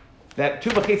 That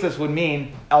 2 mechitzas would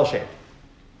mean L-shaped.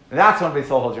 That's when Beis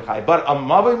Hillel holds your chayiv. But a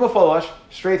mavoi mafolish,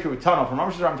 straight through a tunnel from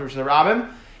Rosh Hashanah to Rosh Hashanah,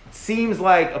 it seems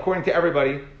like, according to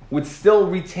everybody, would still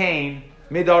retain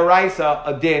midaraisa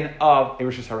a din of a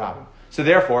rishus harabim. So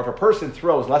therefore, if a person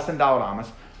throws less than daled amas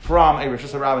from a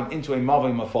rishus harabim into a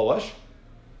mavoi mafolish,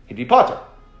 he'd be potter,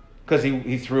 because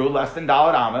he threw less than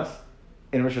daled amas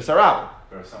in rishus harabim.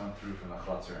 Or if someone threw from the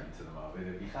chutzner into the mavoi,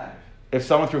 they'd be chayiv. If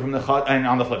someone threw from the chutz, and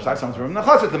on the flip side, someone threw from the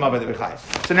chutzner to the mavoi, they'd be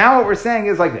chayiv. So now what we're saying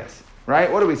is like this, right?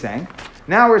 What are we saying?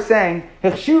 Now we're saying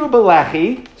hichshiru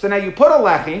belechi. So now you put a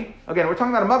lechi. Again, we're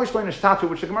talking about a mavoi shelo nishtatu,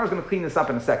 which the Gemara is going to clean this up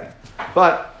in a second.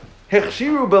 But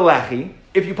hichshiru belechi,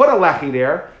 if you put a lechi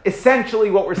there,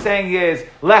 essentially what we're saying is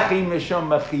lechi mishum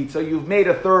mechitza. So you've made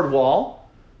a third wall,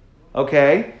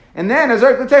 okay? And then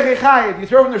azark l'techi chayiv, you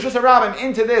throw from the rishus harabim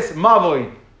into this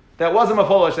mavoi that wasn't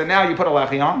mafolish, and now you put a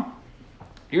lechi on,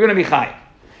 you're going to be chayiv.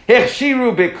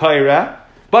 Hichshiru b'kaira,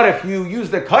 but if you use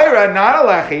the kaira, not a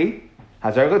lechi,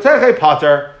 hazark l'techi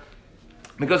pater,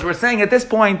 because we're saying at this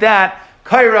point that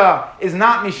kaira is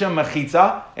not mishum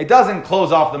mechitza. It doesn't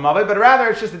close off the mavoi, but rather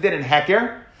it's just a din in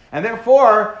heker. And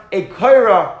therefore, a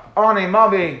kaira on a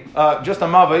mavoi, just a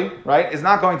mavoi, right, is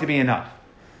not going to be enough.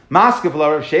 Maskiv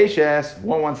l'arav sheishes,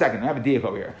 one second, I have a diak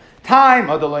over here. Time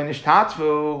adoloi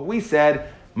nishtatfu, we said,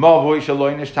 mavoi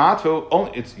shaloi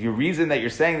nishtatfu. It's your reason that you're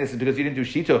saying this is because you didn't do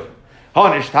shituf.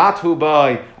 Ha nishtatfu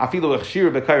by afilu echshir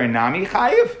b'kaira nami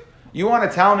chayiv. You want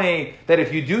to tell me that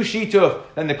if you do shituf,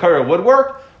 then the kaira would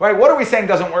work? Right? What are we saying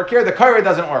doesn't work here? The kaira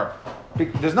doesn't work.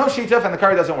 There's no shituf and the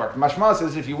kaira doesn't work. Mashma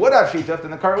says if you would have shituf,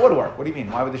 then the kaira would work. What do you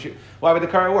mean? Why would the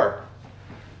kaira work?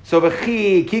 So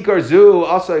v'chi kikar zu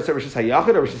also it's a rishus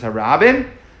hayachid or rishus harabim.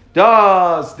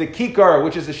 Does the kikar,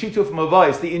 which is the shituf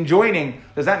mavais, the enjoining,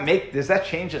 does that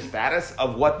change the status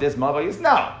of what this mavai is?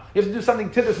 No. You have to do something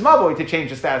to this mavai to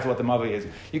change the status of what the mavai is.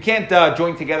 You can't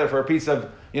join together for a piece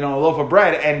of, a loaf of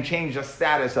bread and change the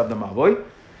status of the mavai.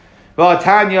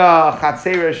 V'atanya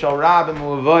chatzera shal rabim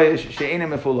u'avoyish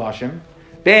she'enim mefulashim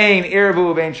bein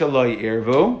irvu bein shaloi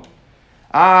irvu.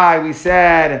 We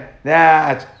said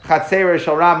that chatzera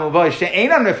shal rabim u'avoyish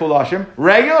she'enim mefulashim,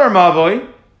 regular mavai,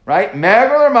 right?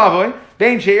 Me'aver or mavoi,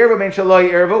 bein she'irva, bein she'lo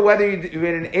irva, whether you do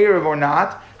it in erev or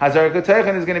not, hazar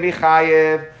k'teichen is going to be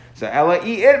chayiv. So ela I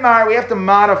itmar, we have to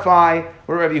modify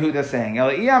what Rabbi Yehuda is saying.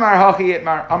 Ela I amar hachi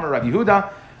itmar, amar Rabbi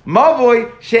Yehuda, mavoi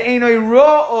she'enoi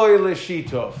ro'oi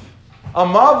l'shituf. A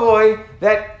mavoi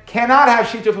that cannot have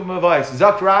shituf u'mavais.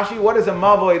 Zakt Rashi, what is a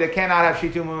mavoi that cannot have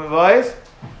shituf u'mavais?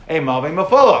 A mavoi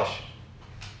mafolosh.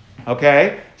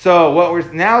 Okay, so what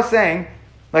we're now saying,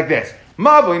 like this.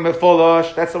 Mavoi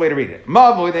mefolosh, that's the way to read it.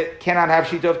 Mavoi that cannot have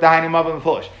shituf, dahainu mavoi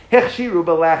mefolosh. Hichshiru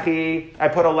b'lechi, I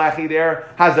put a lechi there.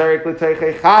 Hazarik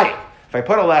l'teichei chayiv. If I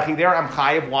put a lechi there, I'm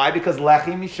chayiv. Why? Because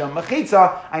lechi mishum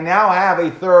mechitza. I now have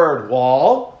a third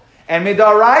wall. And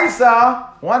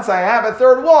midaraisa, once I have a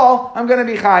third wall, I'm going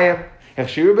to be chayiv.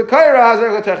 Hichshiru b'kaira,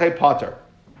 hazarik l'teichei potter.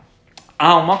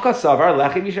 Al makasavar,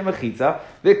 lechi mishum mechitza,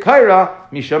 v'kaira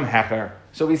mishum hecher.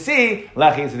 So we see,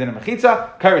 lechi is a din of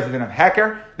mechitza, kaira is a din of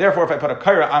heker. Therefore, if I put a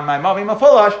kaira on my mavi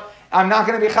mafulash, I'm not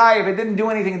going to be chayiv. It didn't do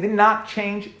anything. It did not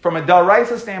change, from a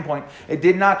daraisa standpoint, it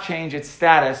did not change its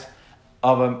status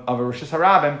of a Rosh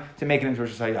Hashanah to make it into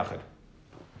Rosh Hashanah.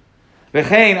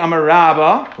 V'chein amar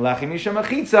Rabba, lechi misham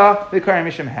mechitza, v'kaira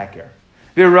misham heker.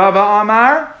 V'Rabba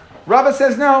amar, Rabba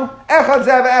says no, echad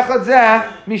zeh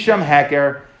misham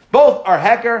heker. Both are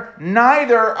heker.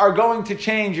 Neither are going to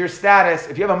change your status.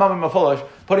 If you have a mavi mafulash,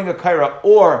 putting a kaira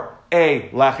or a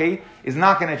lechi is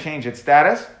not going to change its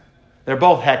status. They're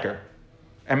both heker.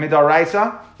 And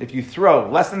midaraisa, if you throw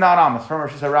less than that amos from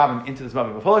Rosh Hashanah into this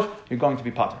mavi mafulash, you're going to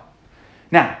be potter.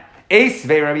 Now,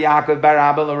 Esvei Rabbi Yaakov bar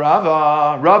Abba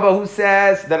l'Rava, Rava who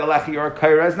says that a lechi or a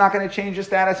kaira is not going to change the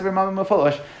status of your mavi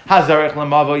mafulash. Hazarech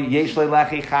l'mavo yesh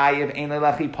lechi chayiv ein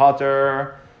lechi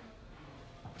potter.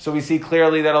 So we see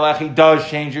clearly that a lechi does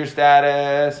change your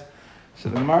status. So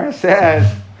the Gemara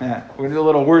says, we're going to do a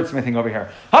little wordsmithing over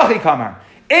here. Hachi kamar,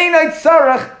 einay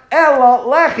tzarech ela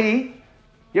lechi.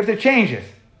 You have to change it.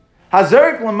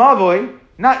 Hazarik l'mavoi,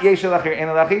 not yesh lechi or ein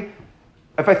lechi.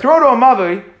 If I throw to a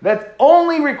mavoi that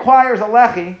only requires a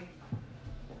lechi,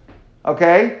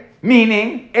 okay,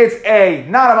 meaning it's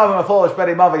not a mavoi mafolish, but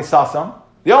a mavoi sasam.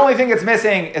 The only thing it's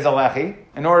missing is a lechi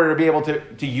in order to be able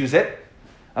to use it.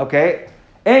 Okay.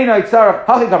 If I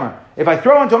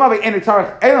throw into a mavi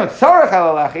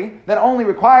that only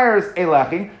requires a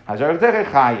lechi,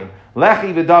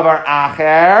 lechi v'davar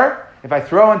acher. If I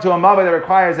throw into a mavi that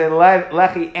requires a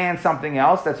lechi and something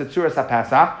else, that's a tzuras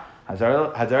hapasach.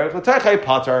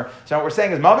 So what we're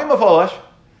saying is mavi mafolish,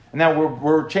 and now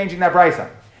we're changing that brisa.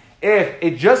 If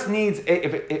it just needs,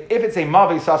 if it's a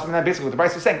mavi sasam, and then basically what the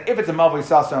brisa is saying, if it's a mavi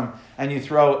sasam and you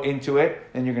throw into it,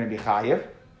 then you're going to be chayiv.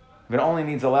 If it only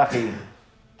needs a lechi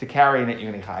to carry in it,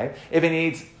 you're going to be chayiv. If it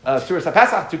needs tzuras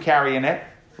hapesach to carry in it,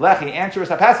 lechi and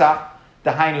tzuras hapesach,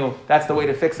 the hainu, that's the way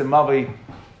to fix a mavi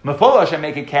mafolosh and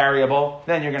make it carryable,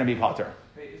 then you're going to be potter.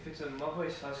 If it's a mavi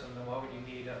sasam, then why would you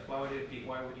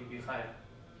be chayiv?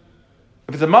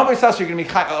 If it's a mavi sasam, you're going to be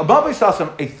chayiv. A mavi sasam,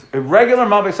 a regular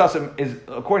mavi sasam is,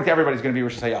 according to everybody, is going to be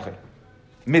Rosh Hashanah.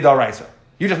 Midaraisa.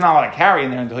 You're just not allowed to carry in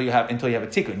there until you have a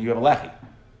tikkun, you have a lechi.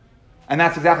 And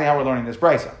that's exactly how we're learning this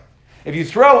brisa. If you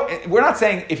throw, we're not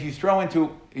saying if you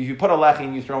put a lechi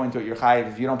and you throw into it, you're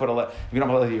chayiv. If you don't put a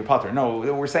lechi, you're potter. No,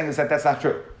 what we're saying is that that's not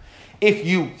true. If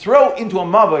you throw into a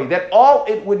mavoi that all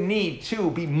it would need to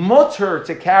be mutter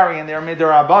to carry in their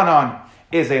midarabanan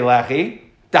is a lechi,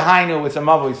 dahainu, it's a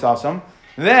mavoi sasam,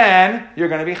 then you're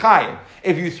going to be chayiv.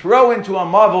 If you throw into a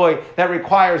mavoi that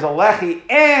requires a lechi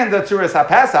and the tzuras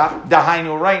hapesach,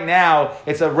 dahainu, right now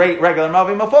it's a regular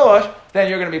mavoi mafolosh, then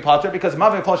you're going to be potter because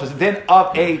mavoi mafolosh is a din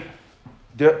of a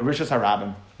Rishus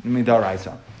Harabim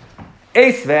midaraisa.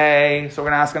 Esvei. So we're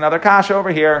going to ask another kasha over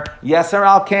here. Yeser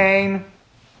al kain.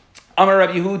 Amar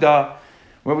Rabbi Yehuda.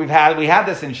 Where we had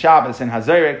this in Shabbos in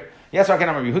Hazarik. Yeser al kain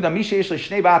Amar Rabbi Yehuda. Misha yesh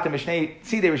shnei batim v'shnei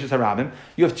tzidei Rishus Harabim.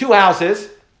 You have two houses,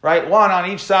 right? One on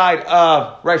each side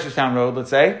of Reisterstown Road, let's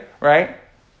say, right?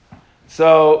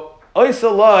 So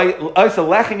oisa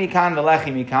lechi mikan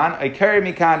v'lechi mikan, a keri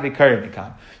mikan v'keri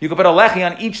mikan. You could put a lechi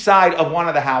on each side of one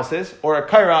of the houses, or a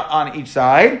kaira on each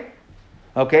side.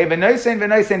 Okay,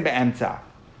 v'noisen be'emta.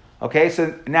 Okay,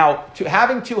 so now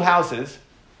having two houses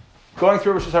going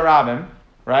through Rosh Hashanah,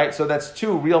 right? So that's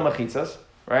two real mechitzas,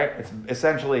 right? It's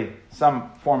essentially some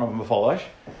form of mafolish.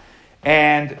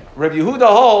 And Rabbi Yehuda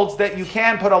holds that you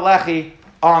can put a lechi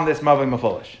on this mavi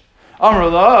mafolish. And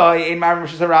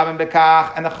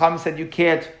the Chum said you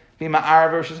can't be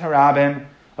ma'arav Rosh Hashanah.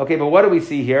 Okay, but what do we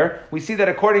see here? We see that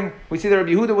Rabbi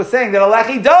Yehuda was saying that a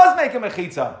lechi does make a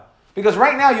mechitza. Because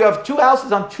right now you have two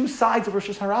houses on two sides of Rosh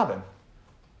Hashanah.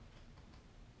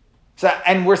 So,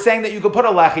 and we're saying that you could put a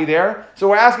lechi there. So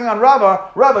we're asking on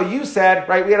Rava, you said,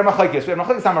 right, we had a machlekes. We had a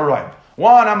machlekes on Amoraim.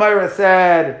 One Amira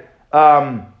said,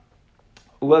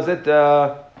 was it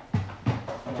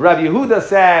Rav Yehuda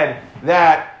said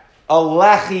that a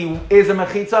lechi is a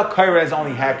mechitza, kaira is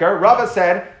only heker. Rava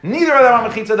said, neither of them are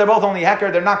mechitza, they're both only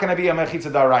heker, they're not going to be a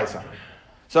mechitza daraisa.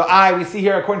 So we see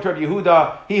here, according to Rav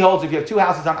Yehuda, he holds if you have two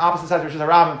houses on opposite sides of Rishus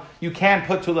Harabim, you can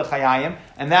put two lechayayim,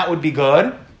 and that would be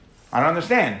good. I don't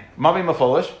understand. Mavi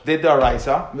Mafolish did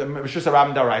daraisa, Rishus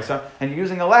Harabim daraisa, and you're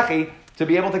using a lechi to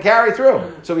be able to carry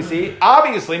through. So we see,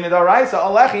 obviously, midaraisa, a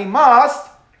lechi must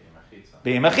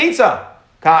be a mechitza.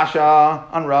 Kasha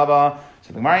on Rava. So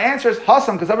the Gemara answers,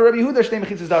 Hasam, because Rabbi Yehuda shtei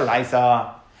mechitzas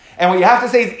daraisa. And what you have to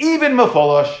say is even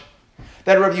mafolish,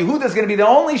 that Rabbi Yehuda is going to be the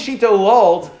only shita who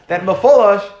holds that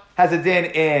mafolish has a din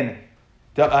in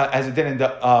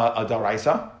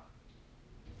daraisa,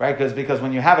 right? Because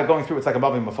when you have it going through, it's like a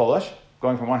mavi mafolish,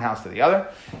 going from one house to the other,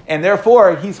 and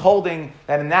therefore he's holding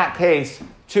that in that case,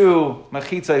 two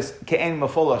mechitzas ke'en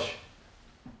mafolish.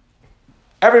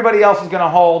 Everybody else is going to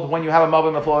hold when you have a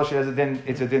mavi mafolish,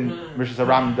 it's a din rishus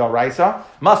haram daraisa.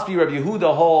 Must be Rabbi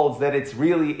Yehuda holds that it's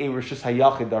really a rishus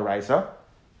hayachid daraisa,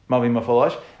 mavi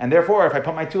mafolish, and therefore if I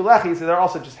put my two lechis, they're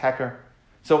also just heker.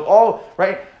 So all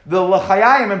right, the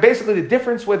lechayim, and basically the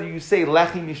difference whether you say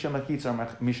lechi misham mechitza or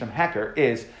misham heker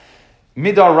is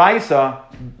midaraisa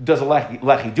does a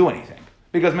lechi do anything?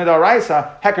 Because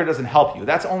midaraisa heker doesn't help you.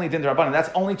 That's only din d'rabbanan.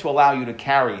 That's only to allow you to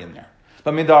carry in there.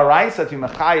 But midaraisa to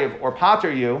mechayiv or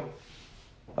pater you,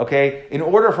 okay, in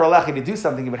order for a lechi to do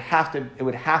something, it would have to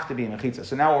be a mechitza.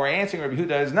 So now what we're answering Rabbi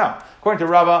Yehuda is no. According to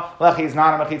Rava, lechi is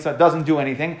not a mechitza, doesn't do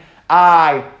anything.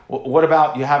 What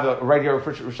about you have a regular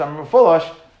Risham Mefulash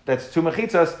that's two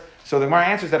mechitzas? So the Gemara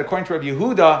answers that according to Rabbi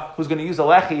Yehuda, who's going to use a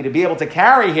lechi to be able to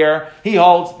carry here, he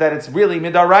holds that it's really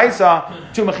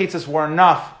midaraisa. Two mechitzas were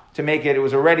enough to make it. It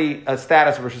was already a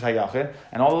status of Rishus Hayachid,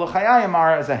 and all the lechayayim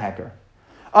are as a heker.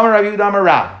 Amar Rabbi Yehuda Amar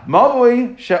Rav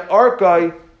Mavoi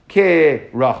she'arkai ke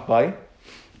rachbai.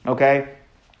 Okay.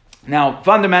 Now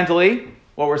fundamentally,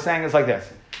 what we're saying is like this: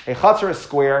 a chatzar is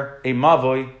square, a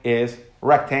mavoi is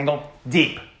rectangle,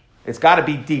 deep. It's got to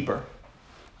be deeper.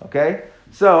 Okay?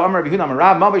 So, Amar Rabbi Yehuda Amar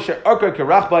Rav, Mavoi she'arkai ke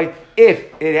rachbai,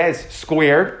 if it is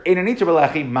squared, ein anitra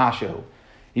b'lechi mashahu.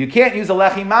 You can't use a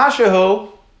lechi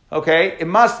mashahu, okay? It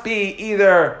must be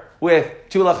either with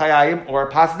two lechayayim or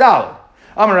pas daled.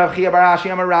 Amar Rav Chia bar Ashi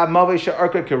Amar Rav Mavoi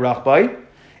she'arkai ke rachbai.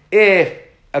 If,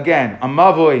 again, a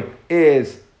mavoi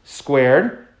is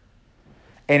squared,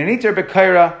 ein anitra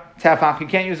b'kaira tefach, you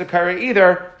can't use a kaira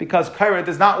either, because kaira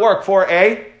does not work for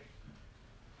a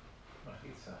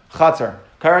chatzar.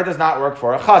 Kaira does not work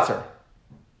for a chatzar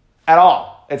at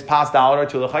all. It's pas daled or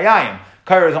tu lechayayim.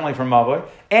 Kaira is only for mavoi,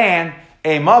 and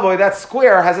a mavoi that's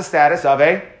square has a status of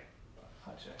a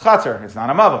chatzar. It's not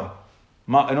a mavoi.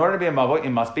 In order to be a mavoi, it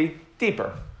must be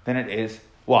deeper than it is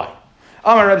wide.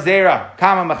 Amar Reb Zera,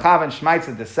 Kama Machavan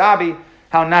Shmaitza Desabi.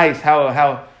 How nice,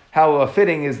 how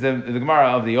fitting is the Gemara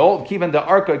of the old. Kivan da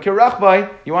Arka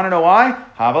Kirachbai. You want to know why?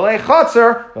 Havalei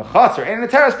Chatzar, the Chatzar. And the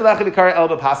Teres Belachi Bikara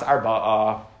Elba Pas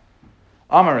Arba'a.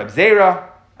 Amar Reb Zera.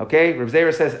 Okay, Reb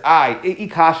Zera says,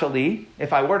 Ikashali.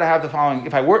 If I were to have the following,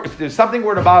 if there's something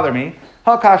were to bother me,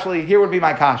 Hakashali, here would be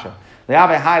my kasha. Leave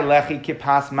hai lechi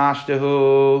kipas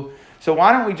mashtahu. So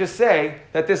why don't we just say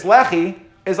that this lechi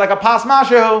is like a pas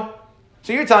mashahu?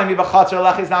 So you're telling me b'chatzar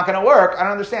lechi is not going to work. I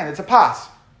don't understand. It's a pas.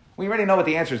 We already know what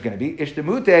the answer is going to be.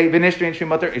 Ishtemute, v'nishtrin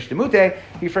shmutar ishtemute.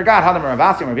 He forgot how the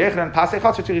Meravasim, Rabbi Yechanan, pasei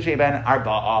chatzar tzirish ben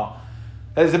arba'a.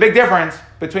 There's a big difference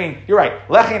between, you're right,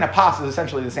 lechi and a pas is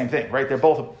essentially the same thing, right? They're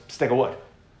both a stick of wood.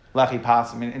 Lechi,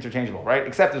 pas, interchangeable, right?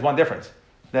 Except there's one difference.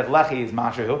 That lechi is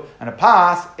mashahu, and a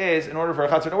pas is, in order for a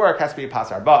chatzar to work, has to be a pas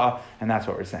arba'a, and that's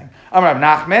what we're saying. Amar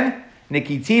Rav Nachman,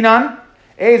 Nikitinan,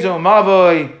 Ezo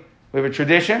Mavoi, we have a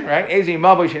tradition, right? Ezi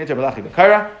Mavoi Sheniter Belachi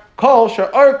Bekara, Kol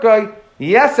Sha'arkai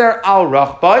Yeser Al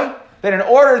Rachbai, that in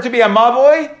order to be a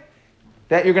Mavoi,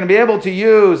 that you're going to be able to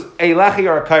use a Lechi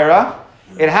or a Kaira,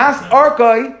 it has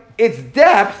Arkai, its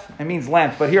depth, it means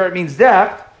length, but here it means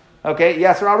depth, okay?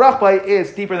 Yeser Al Rachbai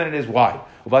is deeper than it is wide.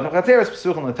 And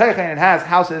it has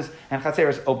houses and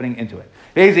chatzeres opening into it.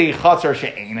 Ezi Chatzar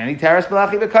She'ein Any Teres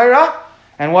Belachi Bekara,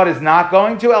 and what is not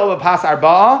going to El Pas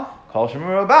Arba'a? Kol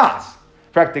Shemurabas.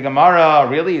 Correct the Gemara,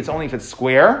 really? It's only if it's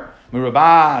square.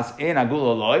 Murabas in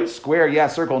Agula Loi. Square,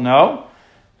 yes. Circle, no.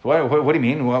 What do you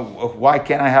mean? Why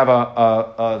can't I have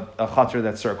a chatzar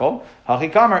that's circle?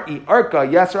 Hachikamar I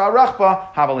arka yeser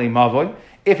arachba havali mavoy.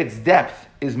 If its depth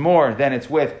is more than its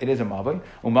width, it is a mavoy.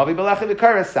 Umavi belechi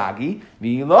v'kara sagi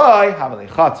v'iloi havali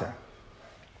chatzar.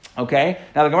 Okay.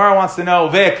 Now the Gemara wants to know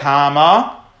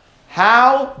v'kama.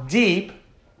 How deep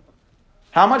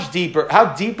does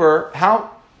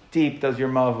your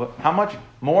mavoi? How much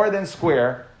more than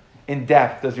square in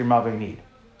depth does your mavoi need?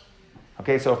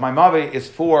 Okay, so if my mavoi is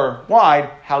 4 wide,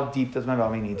 how deep does my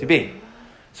mavoi need to be?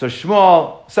 So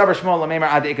Shmuel, Savar Shmuel Lamemer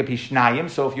Ad Eka Pi Shnayim.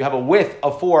 So if you have a width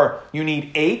of 4, you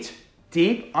need 8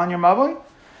 deep on your mavoi.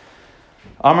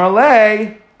 Amar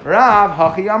Le Rav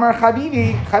Hachi Amar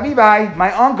Chabibai.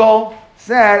 My uncle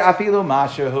said Afilu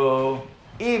Mashahu.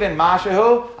 Even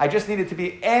Mashahu, I just need it to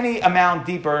be any amount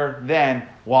deeper than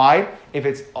wide. If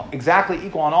it's exactly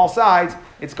equal on all sides,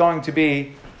 it's going to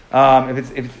be.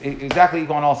 If it's exactly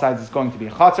equal on all sides, it's going to be a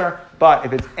chatzar. But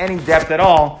if it's any depth at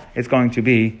all, it's going to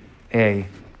be a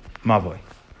mavoi.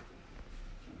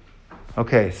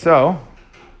 Okay, so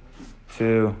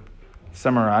to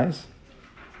summarize,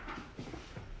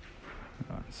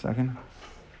 hold on a second.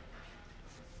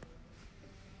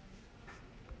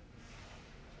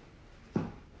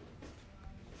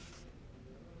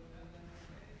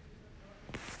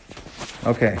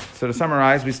 Okay, so to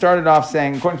summarize, we started off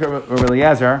saying, according to Rabbi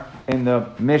Eliezer in the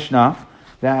Mishnah,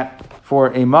 that for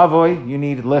a mavoi, you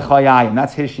need lechayayim.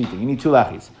 That's his shita. You need 2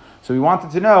 lechis. So we wanted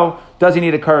to know, does he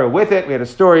need a kara with it? We had a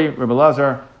story, Rabbi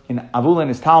Eliezer, in Avula in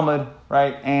his Talmud,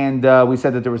 right? And we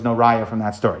said that there was no raya from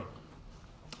that story.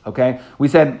 Okay? We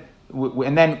said,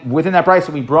 and then within that price,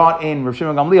 we brought in Rav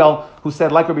Shimon Gamliel, who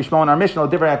said, like Rabbi Shimon in our Mishnah,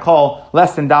 different I call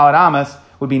less than Dalet Amas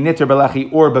would be niter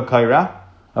belechi or bekaira.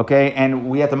 Okay, and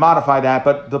we have to modify that,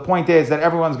 but the point is that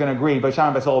everyone's going to agree. Baisham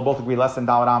and Baisol both agree less than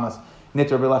Dalet Amas,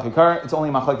 niter belechi kar. It's only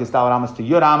machlekes Dalet Amas to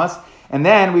Yud Amas. And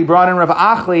then we brought in Rav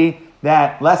Achli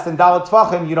that less than Dalet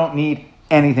Tvachim, you don't need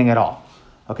anything at all.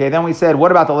 Okay, then we said,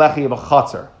 what about the lechi of a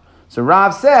chatzar? So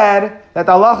Rav said that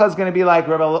the halacha is going to be like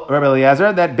Rabbi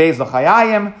Eliezer, that beis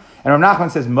l'chayayim, and Rav Nachman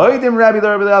says, moedim Rabbi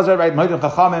Eliezer, right, moedim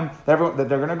chachamim, that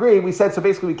they're going to agree. We said, so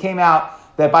basically we came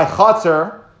out that by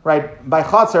chatzar,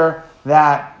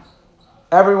 that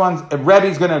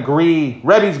Rebbe's going to agree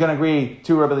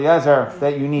to Rabbi Eliezer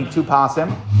that you need 2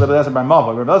 pasim. Rabbi Eliezer by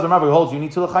Mavoi. Rabbi Eliezer by Mavoi holds you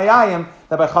need 2 l'chayayim,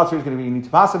 that by chatzar is going to be you need 2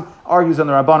 pasim. Argues on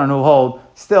the Rabbanan who hold,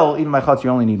 still, even by chatzar you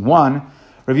only need 1.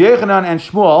 Rabbi Yochanan and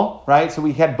Shmuel, right, so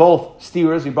we had both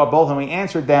steers, we brought both and we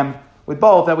answered them with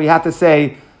both, that we had to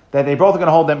say that they both are going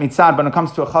to hold that mitzad, but when it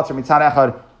comes to a chatzar, mitzad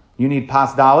echad, you need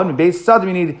pas dalin, and beis sadim,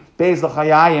 you need beis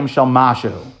l'chayayim shel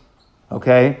mashu.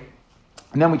 Okay?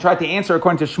 And then we tried to answer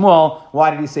according to Shmuel,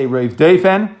 why did he say Rav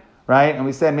Deifen, right? And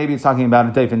we said maybe it's talking about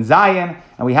a Deifen Zion,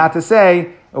 and we had to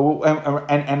say,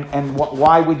 and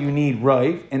why would you need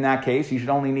Rav in that case? You should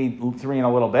only need 3 and a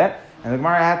little bit. And the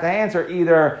Gemara had to answer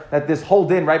either that this whole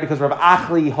din, right, because Rav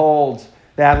Achli holds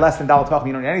that less than Dalet Tvachim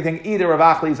you don't need anything. Either Rav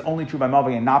Achli is only true by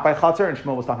Mavoi and not by Chatzar, and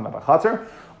Shmuel was talking about by Chatzar,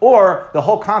 or the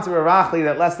whole concept of Rav Achli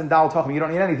that less than Dalet Tvachim you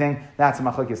don't need anything. That's a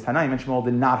Machlekes Tanaim, and Shmuel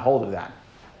did not hold of that.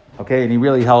 Okay, and he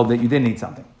really held that you did need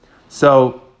something.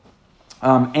 So,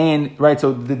 so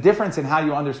the difference in how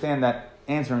you understand that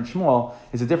answer in Shmuel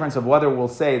is the difference of whether we'll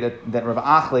say that Rav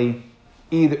Achli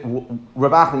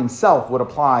himself would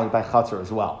apply by Chatzar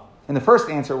as well. In the first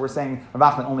answer, we're saying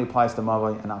Rav Achli only applies to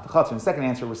Mavoi and not to Chatzar. In the second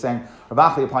answer, we're saying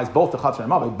Rav Achli applies both to Chatzar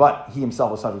and Mavoi, but he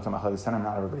himself was subject to Machlekes Tanaim,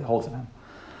 not everybody holds in him.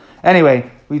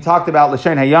 Anyway, we talked about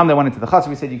L'Shen Hayam that went into the Chatzar.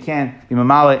 We said you can't be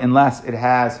Mamala unless it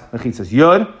has Mechitzas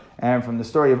Yud. And from the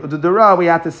story of Ududura, we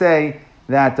had to say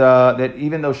that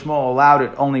even though Shmuel allowed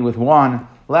it only with 1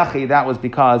 lechi, that was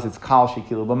because it's kal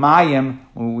shekilu b'mayim.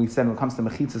 We said when it comes to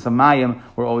mechitzas hamayim,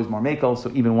 we're always more makel,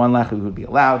 so even 1 lechi would be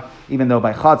allowed, even though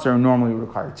by chatzar normally we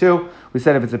require 2. We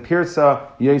said if it's a pirsa,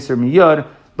 yoser miyud,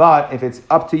 but if it's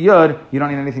up to yud, you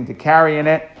don't need anything to carry in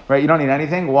it, right? You don't need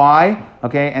anything. Why?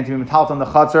 Okay, and to be metalt on the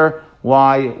chatzar,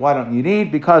 why don't you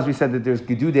need? Because we said that there's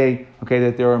gedude, okay,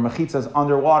 that there are mechitzas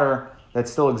underwater that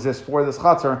still exist for this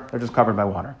chatzar, they're just covered by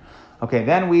water. Okay,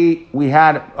 then we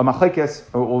had a machlekes,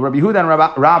 Rabbi Yehuda and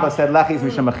Rabba said lechis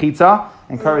misham mechitza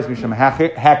and karis misham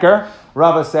heker.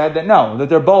 Rabba said that no, that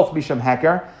they're both misham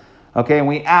heker. Okay, and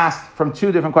we asked from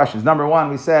 2 different questions. Number 1,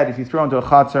 we said if you throw into a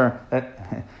chatzar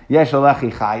that yesh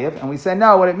lechi chayiv, and we said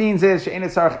no, what it means is she'ein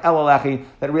tzarich el lechi,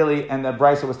 that really, and the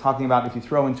Brisa was talking about if you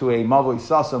throw into a mavoi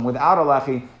sasum without a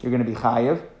lechi, you're going to be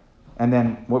chayiv. And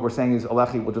then what we're saying is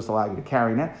Alechi will just allow you to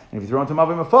carry in it. And if you throw into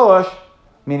Mavim Mefulush,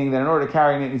 meaning that in order to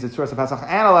carry in it needs a Tzuras HaPesach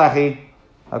and Alechi,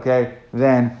 okay,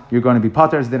 then you're going to be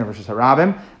Pater, Zdin versus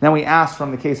Harabim. Then we asked from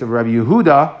the case of Rabbi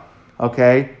Yehuda,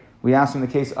 okay, we asked from the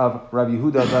case of Rabbi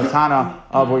Yehuda, the Tana,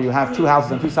 of where you have 2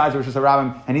 houses on 2 sides versus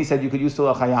Harabim, and he said you could use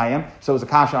Tulach Hayayim, so it was a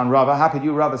kasha on Rava. How could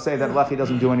you, Rava, say that Alechi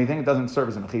doesn't do anything? It doesn't serve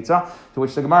as a Mechitza. To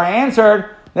which the Gemara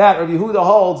answered, that Rabbi Yehuda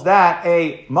holds that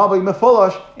a Mavoi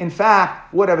Mefulush, in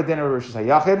fact, would have a dinner of Rishus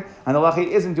HaYachid, and the Lechi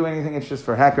isn't doing anything, it's just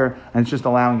for Heker, and it's just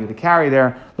allowing you to carry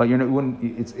there, but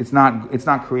it's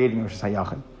not creating Rishus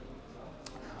HaYachid.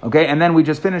 Okay, and then we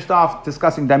just finished off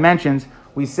discussing dimensions.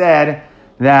 We said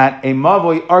that a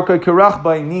mavoi arkoi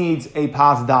kerachbai needs a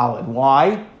pas dalid.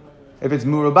 Why? If it's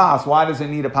murabas, why does it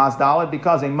need a pas dalid?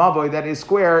 Because a mavoi that is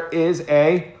square is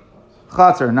a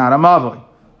chatzar, not a mavoi.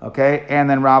 Okay, and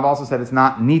then Rav also said it's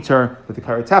not niter with the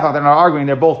karet tefach. They're not arguing.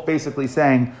 They're both basically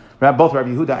saying, both Rabbi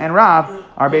Yehuda and Rav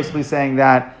are basically saying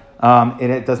that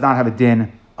it does not have a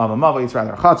din of a mavoi. It's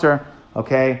rather a chatzar.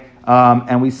 Okay,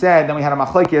 and we said then we had a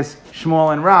machlekes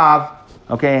Shmuel and Rav.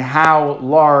 Okay, how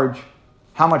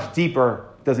much deeper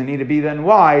does it need to be than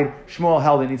wide? Shmuel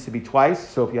held it needs to be twice.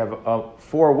 So if you have a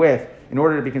 4 width, in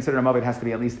order to be considered a mavoi, it has to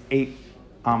be at least 8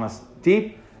 amas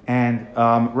deep. And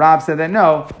Rav said that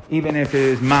no, even if it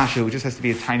is mashu, it just has to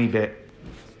be a tiny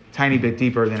bit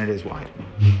deeper than it is wide.